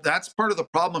 So that's part of the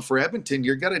problem for Edmonton.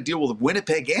 You're going to deal with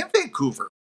Winnipeg and Vancouver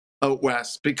out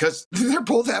west because they're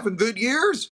both having good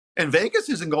years. And Vegas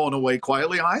isn't going away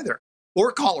quietly either,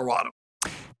 or Colorado.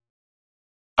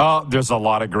 There's a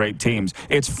lot of great teams.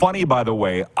 It's funny, by the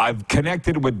way, I've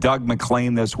connected with Doug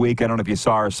McLean this week. I don't know if you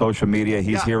saw our social media.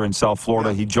 He's here in South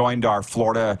Florida. Yeah. He joined our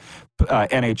Florida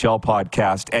NHL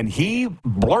podcast, and he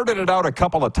blurted it out a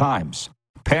couple of times.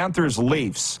 Panthers,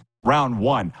 Leafs, round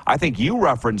 1. I think you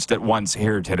referenced it once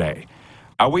here today.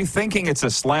 Are we thinking it's a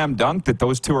slam dunk that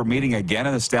those two are meeting again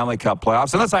in the Stanley Cup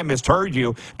playoffs? Unless I misheard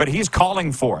you, but he's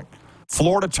calling for it.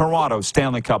 Florida, Toronto,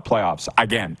 Stanley Cup playoffs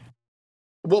again.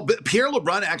 Well, Pierre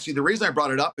LeBrun, actually, the reason I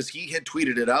brought it up is he had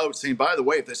tweeted it out saying, by the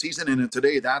way, if the season ended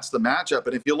today, that's the matchup.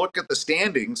 And if you look at the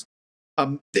standings,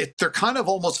 they're kind of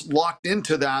almost locked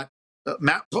into that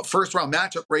first-round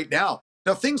matchup right now.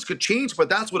 Now, things could change, but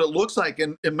that's what it looks like.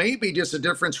 And it may be just a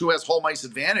difference who has home ice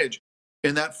advantage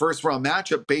in that first-round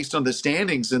matchup based on the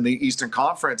standings in the Eastern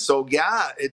Conference. So, yeah,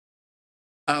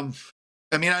 I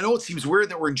mean, I know it seems weird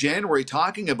that we're in January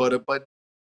talking about it, but,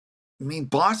 I mean,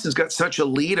 Boston's got such a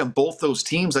lead on both those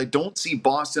teams. I don't see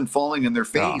Boston falling in their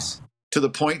face to the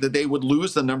point that they would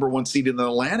lose the number 1 seed in the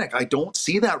Atlantic. I don't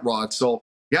see that, Rod. So,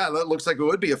 yeah, that looks like it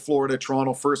would be a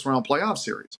Florida-Toronto first-round playoff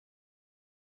series.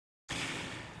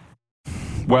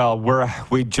 Well,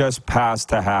 we just passed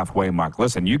the halfway mark.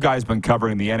 Listen, you guys have been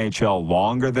covering the NHL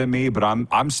longer than me, but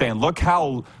I'm saying, look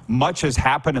how much has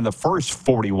happened in the first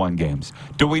 41 games.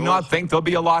 Do we not think there'll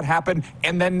be a lot happen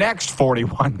in the next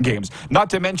 41 games? Not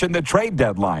to mention the trade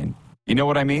deadline. You know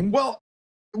what I mean? Well,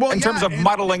 in terms of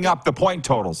muddling up the point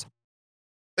totals.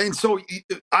 And so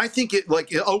I think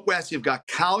out west, you've got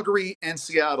Calgary and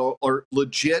Seattle are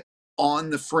legit on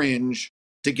the fringe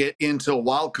to get into a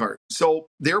wild card. So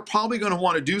they're probably going to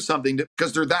want to do something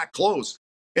because they're that close.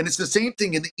 And it's the same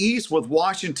thing in the East with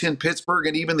Washington, Pittsburgh,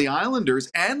 and even the Islanders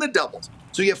and the Devils.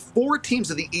 So you have 4 teams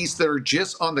in the East that are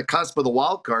just on the cusp of the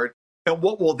wild card. And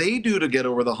what will they do to get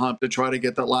over the hump to try to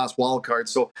get that last wild card?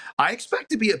 So I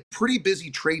expect to be a pretty busy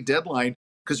trade deadline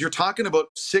because you're talking about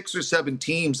 6 or 7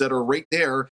 teams that are right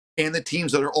there and the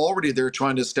teams that are already there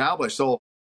trying to establish. So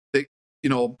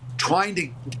trying to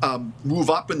move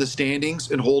up in the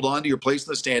standings and hold on to your place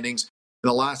in the standings in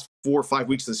the last 4 or 5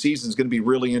 weeks of the season is going to be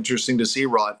really interesting to see,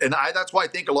 Rod. And that's why I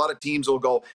think a lot of teams will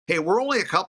go, hey, we're only a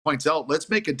couple points out. Let's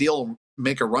make a deal and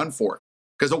make a run for it.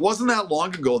 Because it wasn't that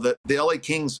long ago that the LA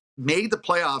Kings made the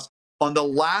playoffs on the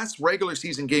last regular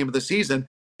season game of the season,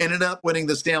 ended up winning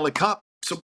the Stanley Cup.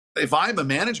 So if I'm a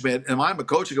management and I'm a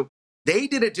coach, I go, they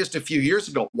did it just a few years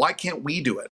ago. Why can't we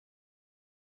do it?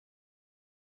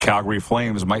 Calgary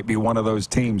Flames might be one of those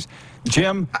teams.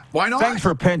 Jim, why not? Thanks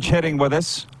for pinch hitting with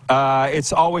us.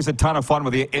 It's always a ton of fun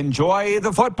with you. Enjoy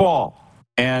the football,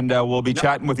 and we'll be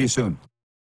chatting with you soon.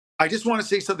 I just want to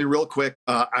say something real quick.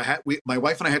 My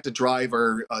wife and I had to drive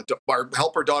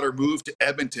help our daughter move to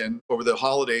Edmonton over the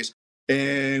holidays,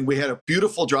 and we had a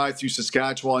beautiful drive through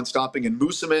Saskatchewan, stopping in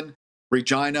Moosomin,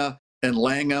 Regina, and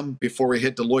Langham before we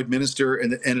hit to Lloydminster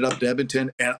and ended up to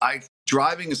Edmonton. And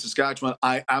driving in Saskatchewan,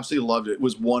 I absolutely loved it. It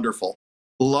was wonderful.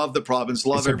 Love the province.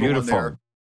 Love everyone there.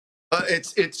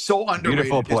 It's so underrated.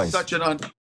 Beautiful place. It's such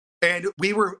And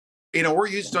we were, we're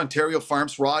used to Ontario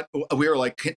farms, Rod. We were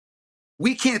like,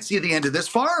 we can't see the end of this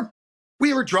farm.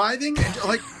 We were driving and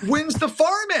like, when's the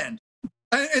farm end?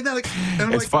 And then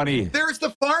it's funny. There's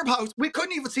the farmhouse. We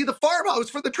couldn't even see the farmhouse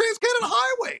for the Trans-Canada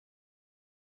Highway.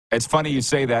 It's funny you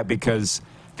say that because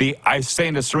I was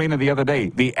saying to Serena the other day,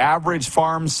 the average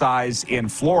farm size in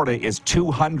Florida is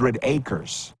 200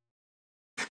 acres.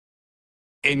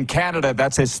 In Canada,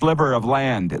 that's a sliver of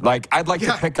land. Like, I'd like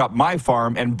to pick up my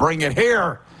farm and bring it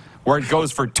here, where it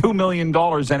goes for $2 million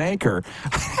an acre.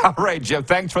 All right, Jim,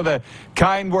 thanks for the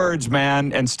kind words,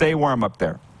 man, and stay warm up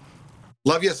there.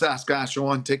 Love you,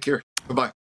 Saskatchewan. Take care. Bye-bye.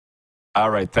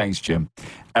 All right, thanks, Jim.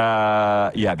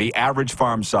 The average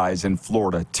farm size in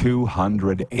Florida,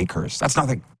 200 acres. That's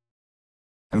nothing.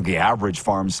 I think the average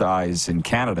farm size in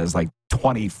Canada is like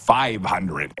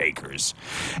 2,500 acres.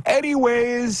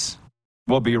 Anyways,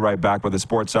 we'll be right back with a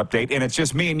sports update. And it's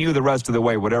just me and you the rest of the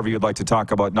way, whatever you'd like to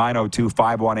talk about.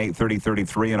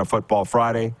 902-518-3033 on a Football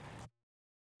Friday.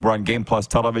 We're on Game Plus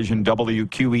Television,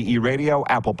 WQEE Radio,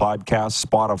 Apple Podcasts,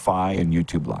 Spotify, and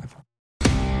YouTube Live.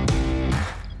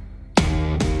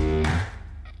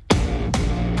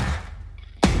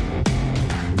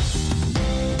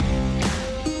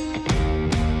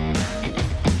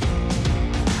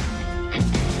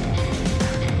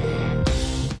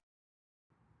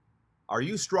 Are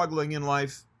you struggling in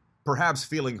life, perhaps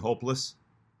feeling hopeless,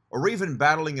 or even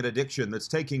battling an addiction that's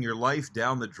taking your life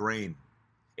down the drain?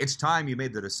 It's time you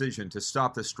made the decision to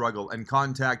stop the struggle and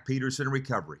contact Peterson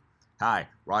Recovery. Hi,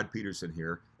 Rod Peterson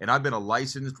here, and I've been a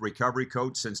licensed recovery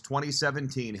coach since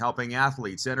 2017, helping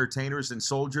athletes, entertainers, and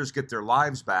soldiers get their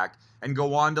lives back and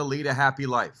go on to lead a happy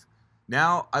life.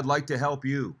 Now, I'd like to help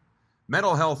you.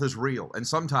 Mental health is real, and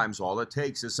sometimes all it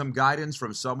takes is some guidance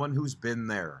from someone who's been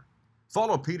there.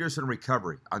 Follow Peterson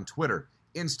Recovery on Twitter,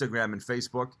 Instagram, and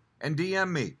Facebook, and DM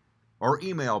me, or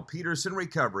email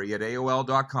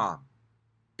petersonrecovery@aol.com.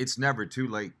 It's never too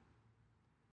late.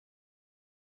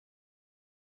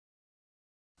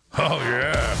 Oh,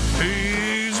 yeah,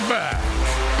 he's back.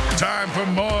 Time for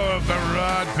more of the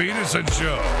Rod Peterson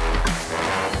Show.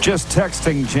 Just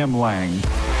texting Jim Lang.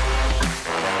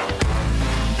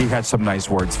 He had some nice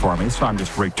words for me, so I'm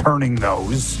just returning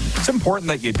those. It's important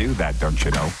that you do that, don't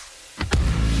you know?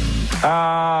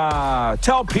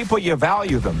 Tell people you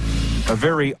value them. A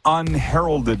very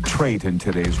unheralded trait in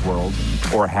today's world,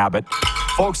 or habit.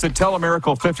 Folks, the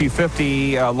Telemiracle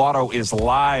 50/50 Lotto is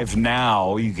live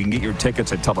now. You can get your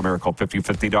tickets at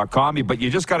telemiracle5050.com, but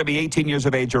you just got to be 18 years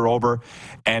of age or over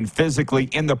and physically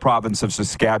in the province of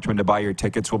Saskatchewan to buy your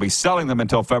tickets. We'll be selling them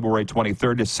until February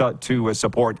 23rd to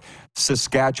support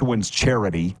Saskatchewan's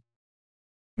charity.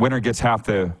 Winner gets half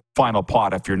the final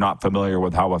pot if you're not familiar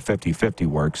with how a 50/50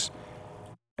 works.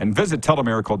 And visit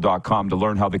telemiracle.com to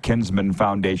learn how the Kinsman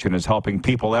Foundation is helping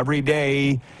people every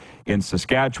day in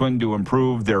Saskatchewan to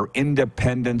improve their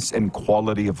independence and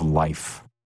quality of life.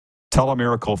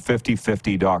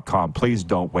 Telemiracle5050.com. Please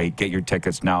don't wait. Get your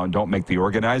tickets now and don't make the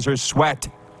organizers sweat.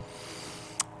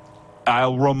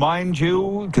 I'll remind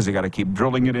you, because I got to keep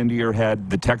drilling it into your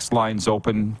head, the text line's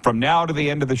open from now to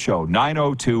the end of the show.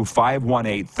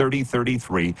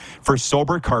 902-518-3033 for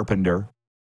Sober Carpenter.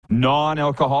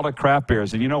 Non-alcoholic craft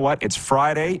beers. And you know what? It's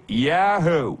Friday.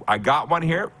 Yahoo! I got one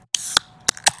here.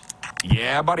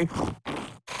 Yeah, buddy.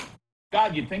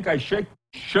 God, you'd think I shook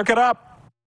it up.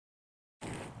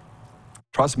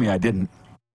 Trust me, I didn't.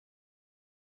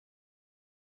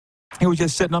 It was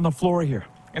just sitting on the floor here.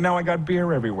 And now I got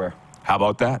beer everywhere. How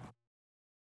about that?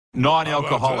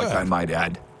 Non-alcoholic, I might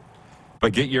add.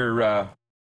 But get your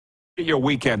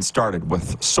weekend started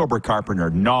with Sober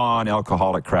Carpenter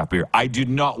non-alcoholic craft beer. I do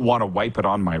not want to wipe it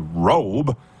on my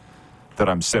robe that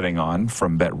I'm sitting on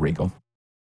from Bet Regal.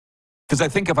 Because I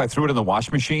think if I threw it in the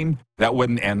wash machine, that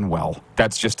wouldn't end well.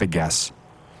 That's just a guess.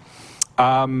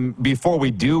 Before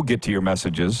we do get to your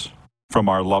messages from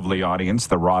our lovely audience,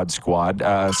 the Rod Squad,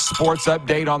 sports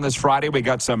update on this Friday. We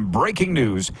got some breaking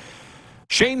news.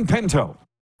 Shane Pinto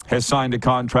has signed a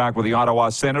contract with the Ottawa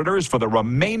Senators for the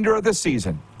remainder of the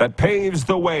season. That paves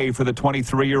the way for the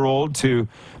 23-year-old to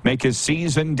make his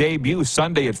season debut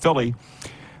Sunday at Philly.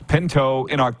 Pinto,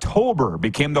 in October,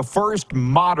 became the first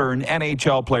modern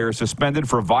NHL player suspended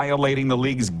for violating the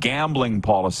league's gambling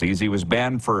policies. He was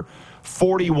banned for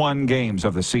 41 games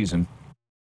of the season.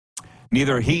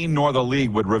 Neither he nor the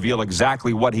league would reveal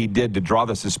exactly what he did to draw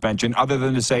the suspension, other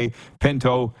than to say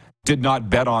Pinto did not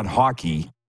bet on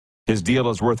hockey. His deal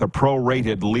is worth a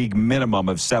prorated league minimum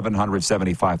of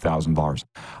 $775,000.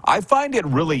 I find it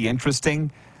really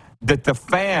interesting that the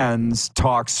fans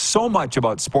talk so much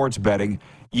about sports betting,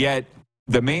 yet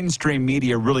the mainstream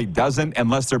media really doesn't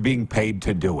unless they're being paid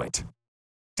to do it.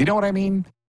 Do you know what I mean?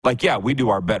 Like, yeah, we do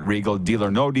our Bet Regal Deal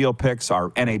or No Deal picks,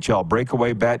 our NHL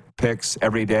breakaway bet picks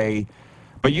every day.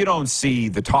 But you don't see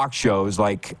the talk shows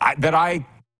that I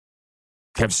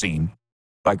have seen,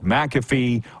 like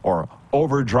McAfee or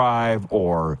Overdrive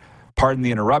or Pardon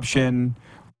the Interruption.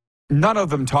 None of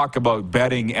them talk about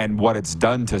betting and what it's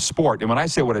done to sport. And when I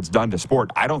say what it's done to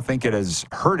sport, I don't think it has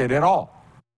hurt it at all.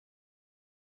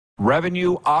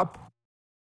 Revenue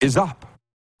is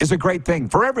a great thing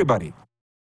for everybody.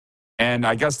 And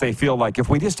I guess they feel like if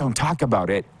we just don't talk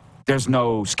about it, there's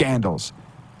no scandals.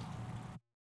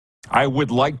 I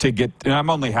would like to get, and I'm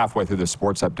only halfway through the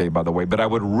sports update, by the way, but I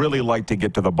would really like to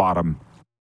get to the bottom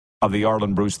of the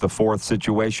Arlen Bruce IV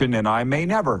situation, and I may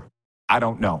never. I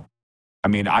don't know. I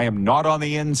mean, I am not on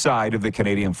the inside of the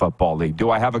Canadian Football League.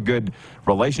 Do I have a good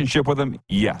relationship with them?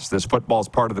 Yes. This football is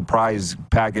part of the prize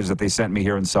package that they sent me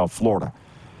here in South Florida.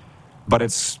 But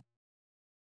it's,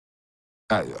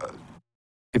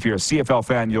 if you're a CFL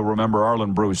fan, you'll remember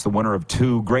Arlen Bruce, the winner of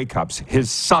 2 Grey Cups.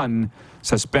 His son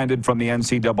suspended from the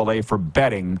NCAA for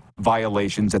betting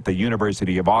violations at the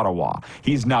University of Ottawa.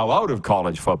 He's now out of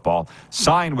college football,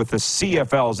 signed with the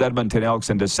CFL's Edmonton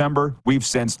Elks in December. We've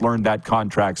since learned that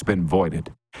contract's been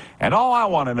voided. And all I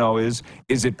want to know is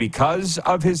it because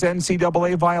of his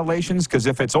NCAA violations? Because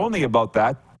if it's only about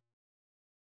that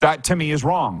to me is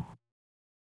wrong.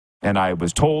 And I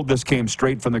was told this came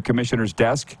straight from the commissioner's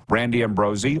desk, Randy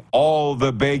Ambrosie. All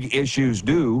the big issues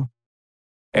do.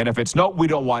 And if it's no, we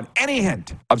don't want any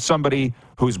hint of somebody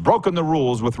who's broken the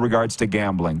rules with regards to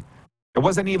gambling. It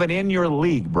wasn't even in your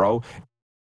league, bro.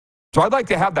 So I'd like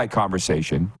to have that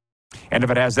conversation. And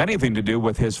if it has anything to do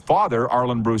with his father,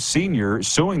 Arlen Bruce Sr.,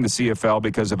 suing the CFL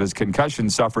because of his concussion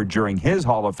suffered during his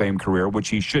Hall of Fame career, which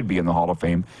he should be in the Hall of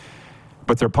Fame,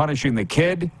 but they're punishing the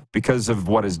kid because of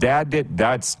what his dad did,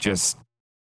 that's just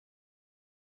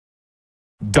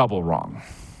double wrong.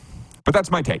 But that's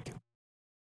my take.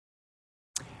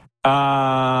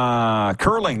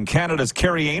 Curling, Canada's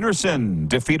Carrie Anderson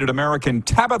defeated American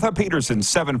Tabitha Peterson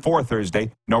 7-4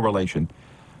 Thursday, no relation,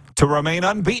 to remain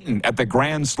unbeaten at the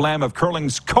Grand Slam of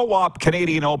Curling's Co-op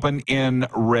Canadian Open in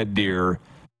Red Deer.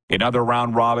 In other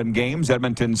round-robin games,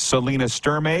 Edmonton's Selena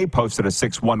Sturmey posted a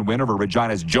 6-1 win over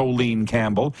Regina's Jolene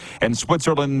Campbell, and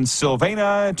Switzerland's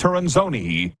Silvana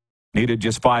Toranzoni needed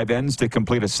just 5 ends to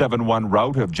complete a 7-1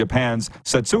 rout of Japan's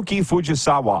Satsuki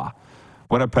Fujisawa.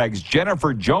 Winnipeg's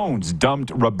Jennifer Jones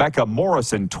dumped Rebecca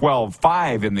Morrison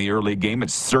 12-5 in the early game at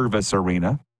Service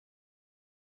Arena.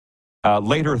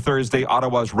 Later Thursday,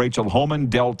 Ottawa's Rachel Homan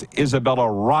dealt Isabella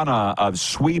Rana of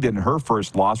Sweden her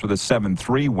first loss with a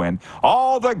 7-3 win.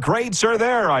 All the greats are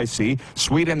there, I see.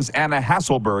 Sweden's Anna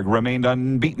Hasselberg remained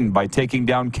unbeaten by taking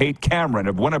down Kate Cameron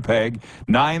of Winnipeg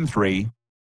 9-3.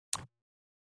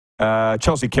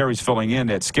 Chelsea Carey's filling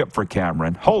in at skip for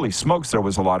Cameron. Holy smokes, there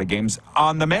was a lot of games.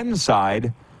 On the men's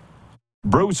side,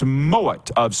 Bruce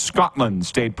Mowat of Scotland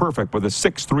stayed perfect with a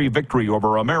 6-3 victory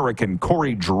over American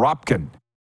Corey Dropkin.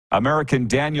 American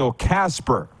Daniel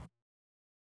Casper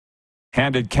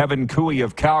handed Kevin Cooey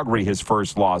of Calgary his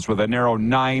first loss with a narrow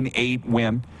 9-8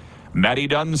 win. Matty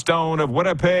Dunstone of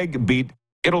Winnipeg beat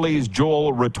Italy's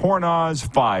Joel Retornaz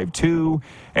 5-2,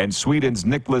 and Sweden's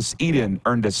Nicholas Eden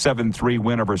earned a 7-3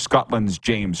 win over Scotland's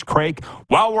James Craik.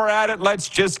 While we're at it, let's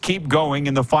just keep going.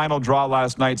 In the final draw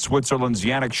last night, Switzerland's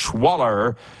Yannick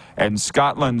Schwaller and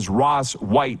Scotland's Ross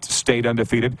White stayed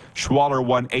undefeated. Schwaller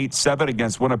won 8-7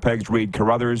 against Winnipeg's Reid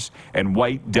Carruthers, and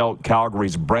White dealt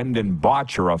Calgary's Brendan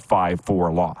Botcher a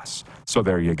 5-4 loss. So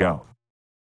there you go.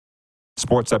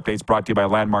 Sports updates brought to you by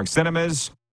Landmark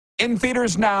Cinemas. In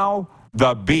theaters now,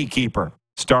 The Beekeeper,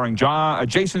 starring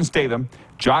Jason Statham,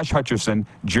 Josh Hutcherson,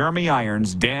 Jeremy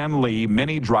Irons, Dan Lee,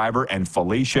 Minnie Driver, and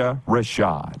Felicia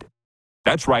Rashad.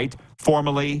 That's right,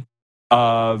 formerly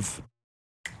of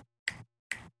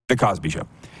The Cosby Show.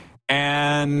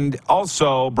 And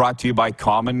also brought to you by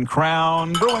Common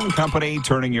Crown Brewing Company,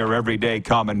 turning your everyday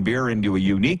common beer into a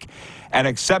unique and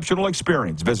exceptional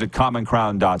experience. Visit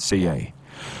commoncrown.ca.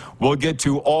 We'll get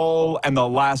to all and the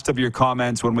last of your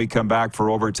comments when we come back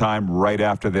for overtime right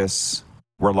after this.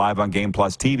 We're live on Game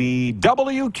Plus TV,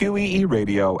 WQEE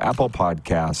Radio, Apple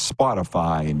Podcasts,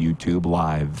 Spotify, and YouTube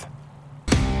Live.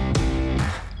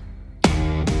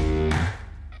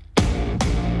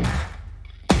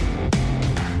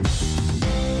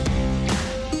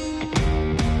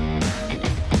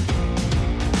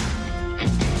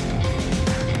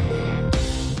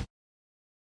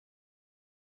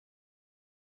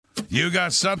 You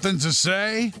got something to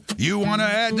say? You want to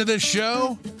add to the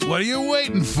show? What are you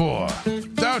waiting for?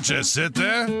 Don't just sit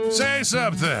there. Say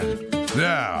something.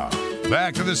 Now,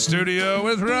 back to the studio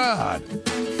with Rod.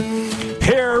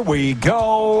 Here we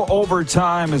go.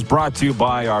 Overtime is brought to you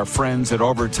by our friends at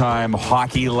Overtime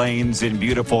Hockey Lanes in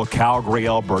beautiful Calgary,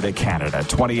 Alberta, Canada.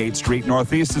 28th Street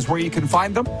Northeast is where you can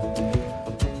find them.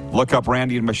 Look up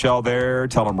Randy and Michelle there.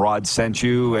 Tell them Rod sent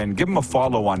you. And give them a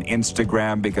follow on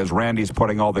Instagram because Randy's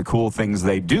putting all the cool things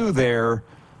they do there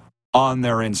on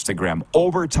their Instagram.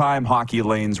 Overtime Hockey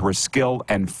Lanes where skill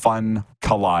and fun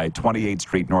collide. 28th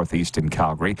Street Northeast in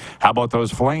Calgary. How about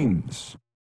those Flames?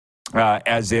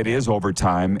 As it is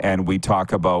overtime and we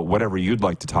talk about whatever you'd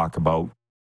like to talk about.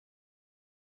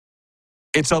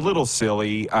 It's a little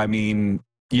silly. I mean,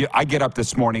 I get up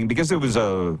this morning because it was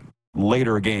a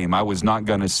later game. I was not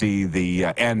going to see the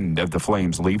end of the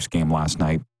Flames-Leafs game last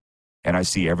night. And I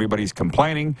see everybody's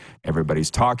complaining.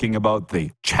 Everybody's talking about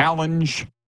the challenge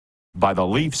by the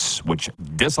Leafs, which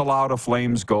disallowed a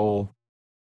Flames goal.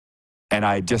 And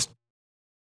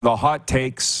the hot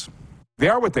takes, they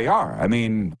are what they are. I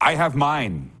mean, I have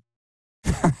mine.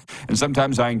 And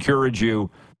sometimes I encourage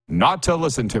you not to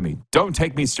listen to me. Don't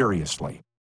take me seriously.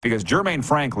 Because Jermaine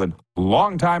Franklin,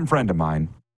 longtime friend of mine,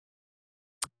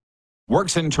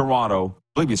 works in Toronto. I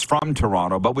believe he's from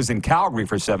Toronto, but was in Calgary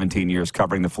for 17 years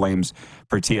covering the Flames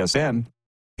for TSN.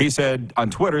 He said on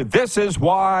Twitter, this is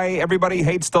why everybody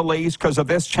hates the Leafs because of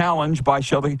this challenge by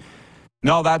Shelby.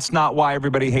 No, that's not why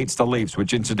everybody hates the Leafs,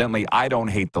 which incidentally, I don't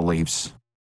hate the Leafs.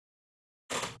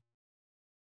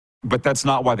 But that's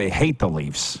not why they hate the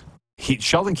Leafs.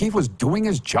 Sheldon Keefe was doing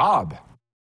his job.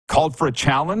 Called for a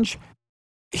challenge.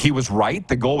 He was right.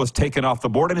 The goal was taken off the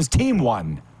board and his team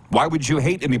won. Why would you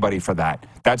hate anybody for that?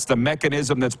 That's the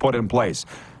mechanism that's put in place.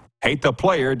 Hate the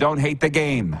player, don't hate the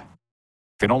game.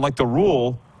 If you don't like the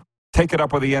rule, take it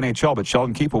up with the NHL. But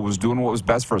Sheldon Keefe was doing what was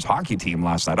best for his hockey team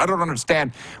last night. I don't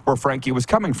understand where Frankie was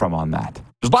coming from on that.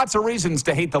 There's lots of reasons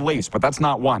to hate the Leafs, but that's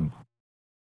not one.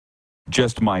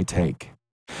 Just my take.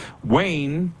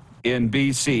 Wayne in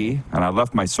BC, and I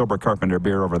left my Sober Carpenter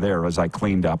beer over there as I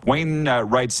cleaned up. Wayne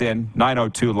writes in,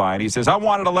 902 line. He says, I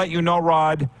wanted to let you know,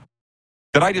 Rod,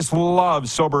 that I just love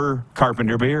Sober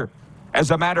Carpenter beer.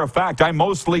 As a matter of fact, I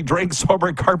mostly drink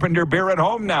Sober Carpenter beer at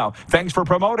home now. Thanks for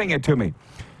promoting it to me.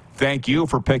 Thank you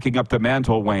for picking up the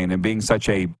mantle, Wayne, and being such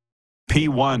a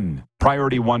P1,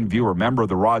 Priority 1 viewer, member of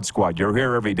the Rod Squad. You're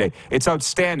here every day. It's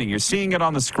outstanding. You're seeing it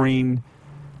on the screen.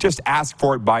 Just ask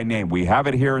for it by name. We have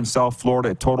it here in South Florida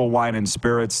at Total Wine and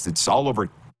Spirits. It's all over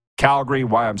Calgary.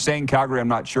 Why I'm saying Calgary, I'm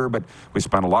not sure, but we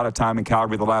spent a lot of time in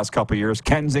Calgary the last couple of years.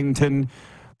 Kensington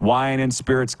Wine and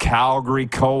Spirits, Calgary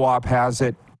Co-op has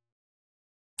it.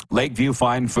 Lakeview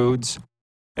Fine Foods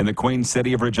in the Queen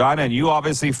City of Regina. And you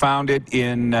obviously found it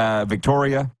in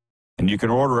Victoria. And you can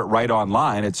order it right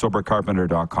online at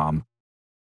sobercarpenter.com.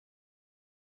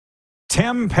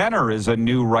 Tim Penner is a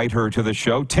new writer to the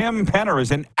show. Tim Penner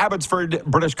is in Abbotsford,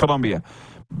 British Columbia.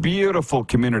 Beautiful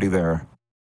community there.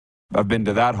 I've been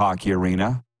to that hockey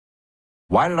arena.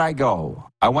 Why did I go?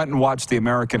 I went and watched the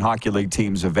American Hockey League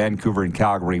teams of Vancouver and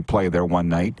Calgary play there one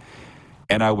night.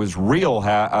 And I was real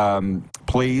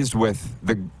pleased with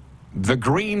the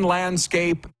green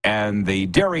landscape and the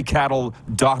dairy cattle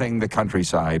dotting the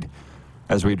countryside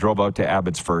as we drove out to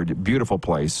Abbotsford. Beautiful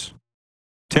place.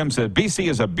 Tim said, BC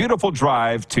is a beautiful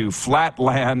drive to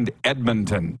Flatland,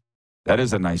 Edmonton. That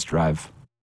is a nice drive.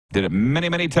 Did it many,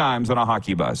 many times on a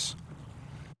hockey bus.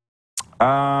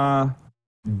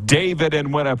 David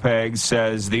in Winnipeg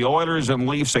says, the Oilers and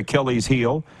Leafs' Achilles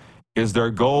heel is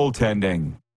their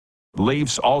goaltending.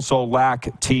 Leafs also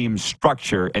lack team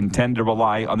structure and tend to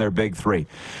rely on their big three.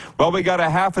 Well, we got a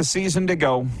half a season to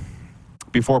go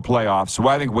before playoffs, so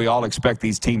I think we all expect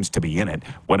these teams to be in it.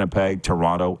 Winnipeg,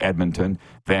 Toronto, Edmonton,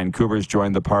 Vancouver's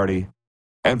joined the party.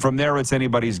 And from there, it's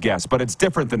anybody's guess. But it's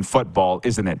different than football,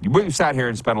 isn't it? We've sat here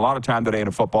and spent a lot of time today on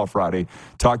a Football Friday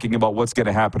talking about what's going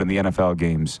to happen in the NFL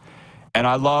games. And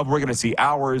we're going to see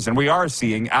hours, and we are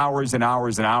seeing hours and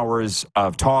hours and hours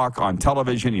of talk on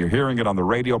television. You're hearing it on the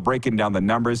radio, breaking down the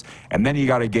numbers. And then you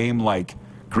got a game like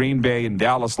Green Bay and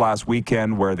Dallas last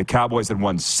weekend where the Cowboys had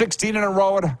won 16 in a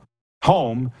row at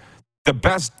home, the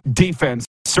best defense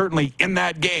certainly in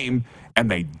that game,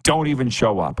 and they don't even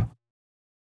show up.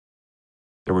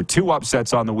 There were 2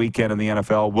 upsets on the weekend in the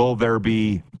NFL. Will there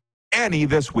be any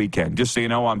this weekend? Just so you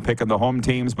know, I'm picking the home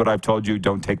teams, but I've told you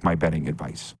don't take my betting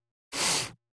advice.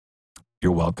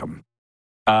 You're welcome.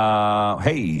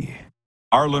 Hey,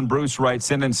 Arlen Bruce writes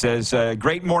in and says,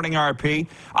 great morning, RP.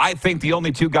 I think the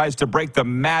only 2 guys to break the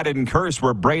Madden curse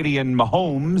were Brady and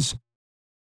Mahomes.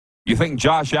 You think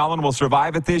Josh Allen will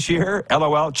survive it this year?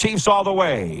 LOL. Chiefs all the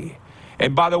way.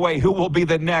 And by the way, who will be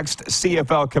the next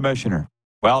CFL commissioner?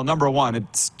 Well, number one,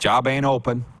 its job ain't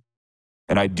open.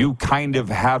 And I do kind of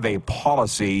have a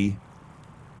policy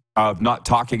of not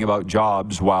talking about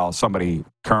jobs while somebody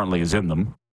currently is in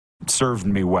them. It served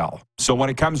me well. So when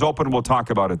it comes open, we'll talk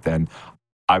about it then.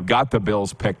 I've got the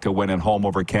Bills picked to win at home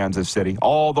over Kansas City.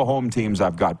 All the home teams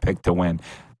I've got picked to win.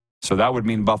 So that would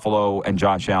mean Buffalo and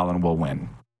Josh Allen will win.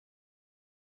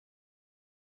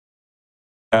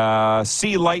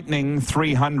 Sea Lightning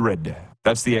 300.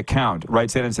 That's the account.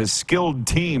 Writes in and says, skilled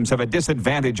teams have a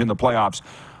disadvantage in the playoffs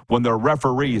when their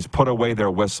referees put away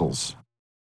their whistles.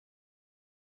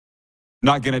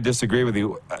 Not going to disagree with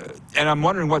you. And I'm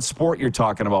wondering what sport you're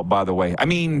talking about, by the way. I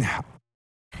mean,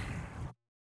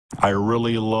 I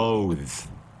really loathe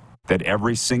that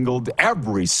every single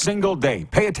day,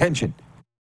 pay attention,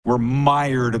 we're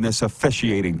mired in this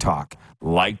officiating talk.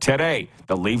 Like today,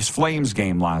 the Leafs-Flames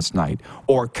game last night,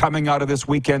 or coming out of this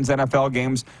weekend's NFL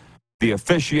games, the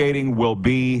officiating will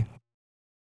be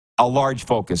a large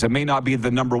focus. It may not be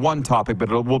the number one topic,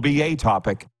 but it will be a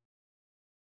topic.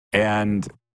 And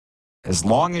as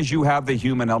long as you have the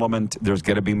human element, there's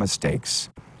going to be mistakes.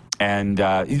 And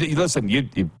listen,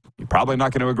 you're probably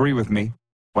not going to agree with me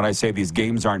when I say these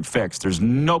games aren't fixed. There's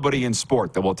nobody in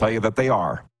sport that will tell you that they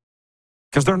are,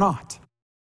 because they're not.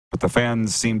 But the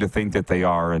fans seem to think that they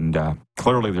are, and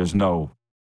clearly there's no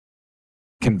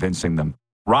convincing them.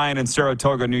 Ryan in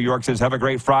Saratoga, New York says, have a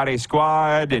great Friday,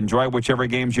 squad. Enjoy whichever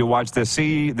games you watch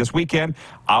this weekend.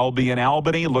 I'll be in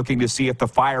Albany looking to see if the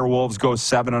Firewolves go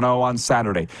 7-0 on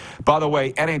Saturday. By the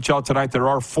way, NHL tonight, there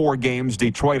are 4 games.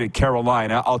 Detroit at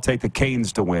Carolina. I'll take the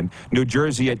Canes to win. New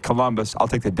Jersey at Columbus. I'll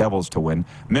take the Devils to win.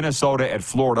 Minnesota at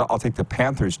Florida. I'll take the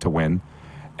Panthers to win.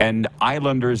 And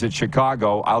Islanders at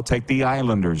Chicago, I'll take the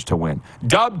Islanders to win.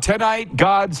 Dub tonight,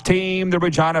 God's team. The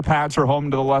Regina Pats are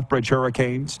home to the Lethbridge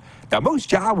Hurricanes. The Moose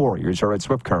Jaw Warriors are at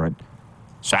Swift Current.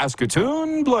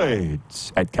 Saskatoon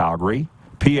Blades at Calgary.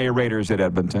 PA Raiders at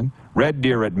Edmonton. Red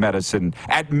Deer at Medicine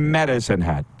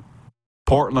Hat.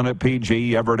 Portland at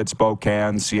PG. Everett at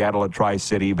Spokane. Seattle at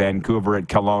Tri-City. Vancouver at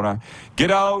Kelowna. Get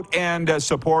out and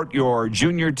support your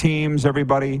junior teams,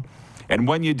 everybody. And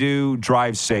when you do,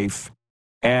 drive safe.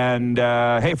 And,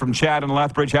 hey, from Chad and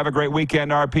Lethbridge, have a great weekend,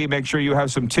 RP. Make sure you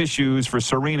have some tissues for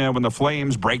Serena when the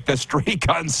Flames break the streak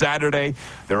on Saturday.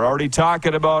 They're already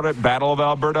talking about it. Battle of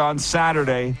Alberta on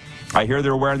Saturday. I hear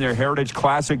they're wearing their Heritage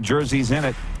Classic jerseys in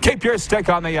it. Keep your stick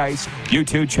on the ice. You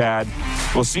too, Chad.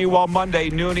 We'll see you all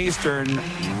Monday, noon Eastern,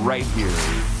 right here.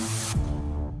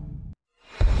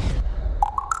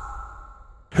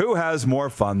 Who has more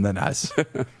fun than us?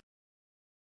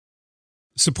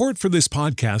 Support for this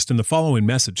podcast and the following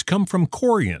message come from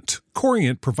Corient.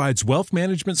 Corient provides wealth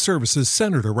management services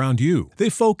centered around you. They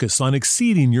focus on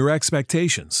exceeding your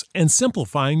expectations and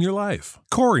simplifying your life.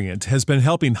 Corient has been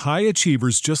helping high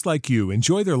achievers just like you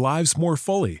enjoy their lives more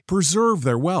fully, preserve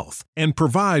their wealth, and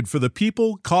provide for the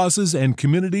people, causes, and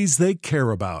communities they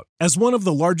care about. As one of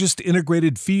the largest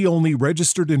integrated fee-only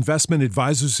registered investment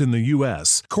advisors in the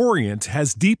U.S., Corient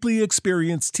has deeply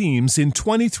experienced teams in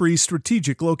 23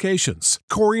 strategic locations.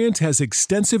 Corient has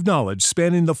extensive knowledge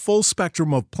spanning the full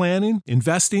spectrum of planning,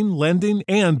 investing, lending,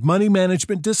 and money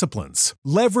management disciplines.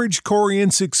 Leverage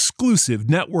Corient's exclusive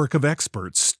network of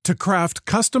experts to craft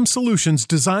custom solutions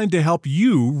designed to help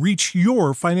you reach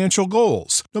your financial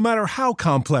goals, no matter how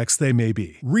complex they may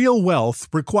be. Real wealth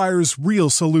requires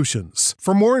real solutions.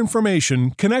 For more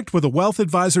information, connect with a wealth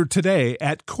advisor today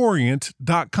at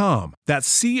Corient.com.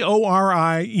 That's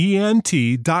Corient.com.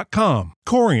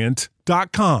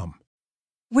 Corient.com.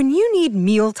 When you need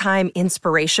mealtime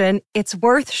inspiration, it's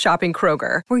worth shopping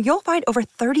Kroger, where you'll find over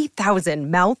 30,000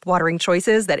 mouth-watering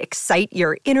choices that excite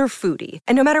your inner foodie.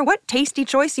 And no matter what tasty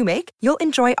choice you make, you'll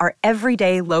enjoy our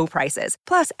everyday low prices,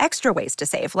 plus extra ways to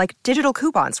save, like digital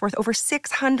coupons worth over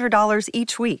 $600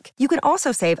 each week. You can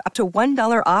also save up to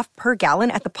 $1 off per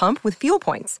gallon at the pump with fuel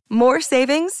points. More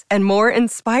savings and more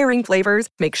inspiring flavors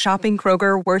make shopping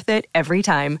Kroger worth it every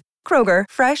time. Kroger,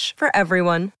 fresh for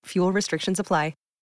everyone. Fuel restrictions apply.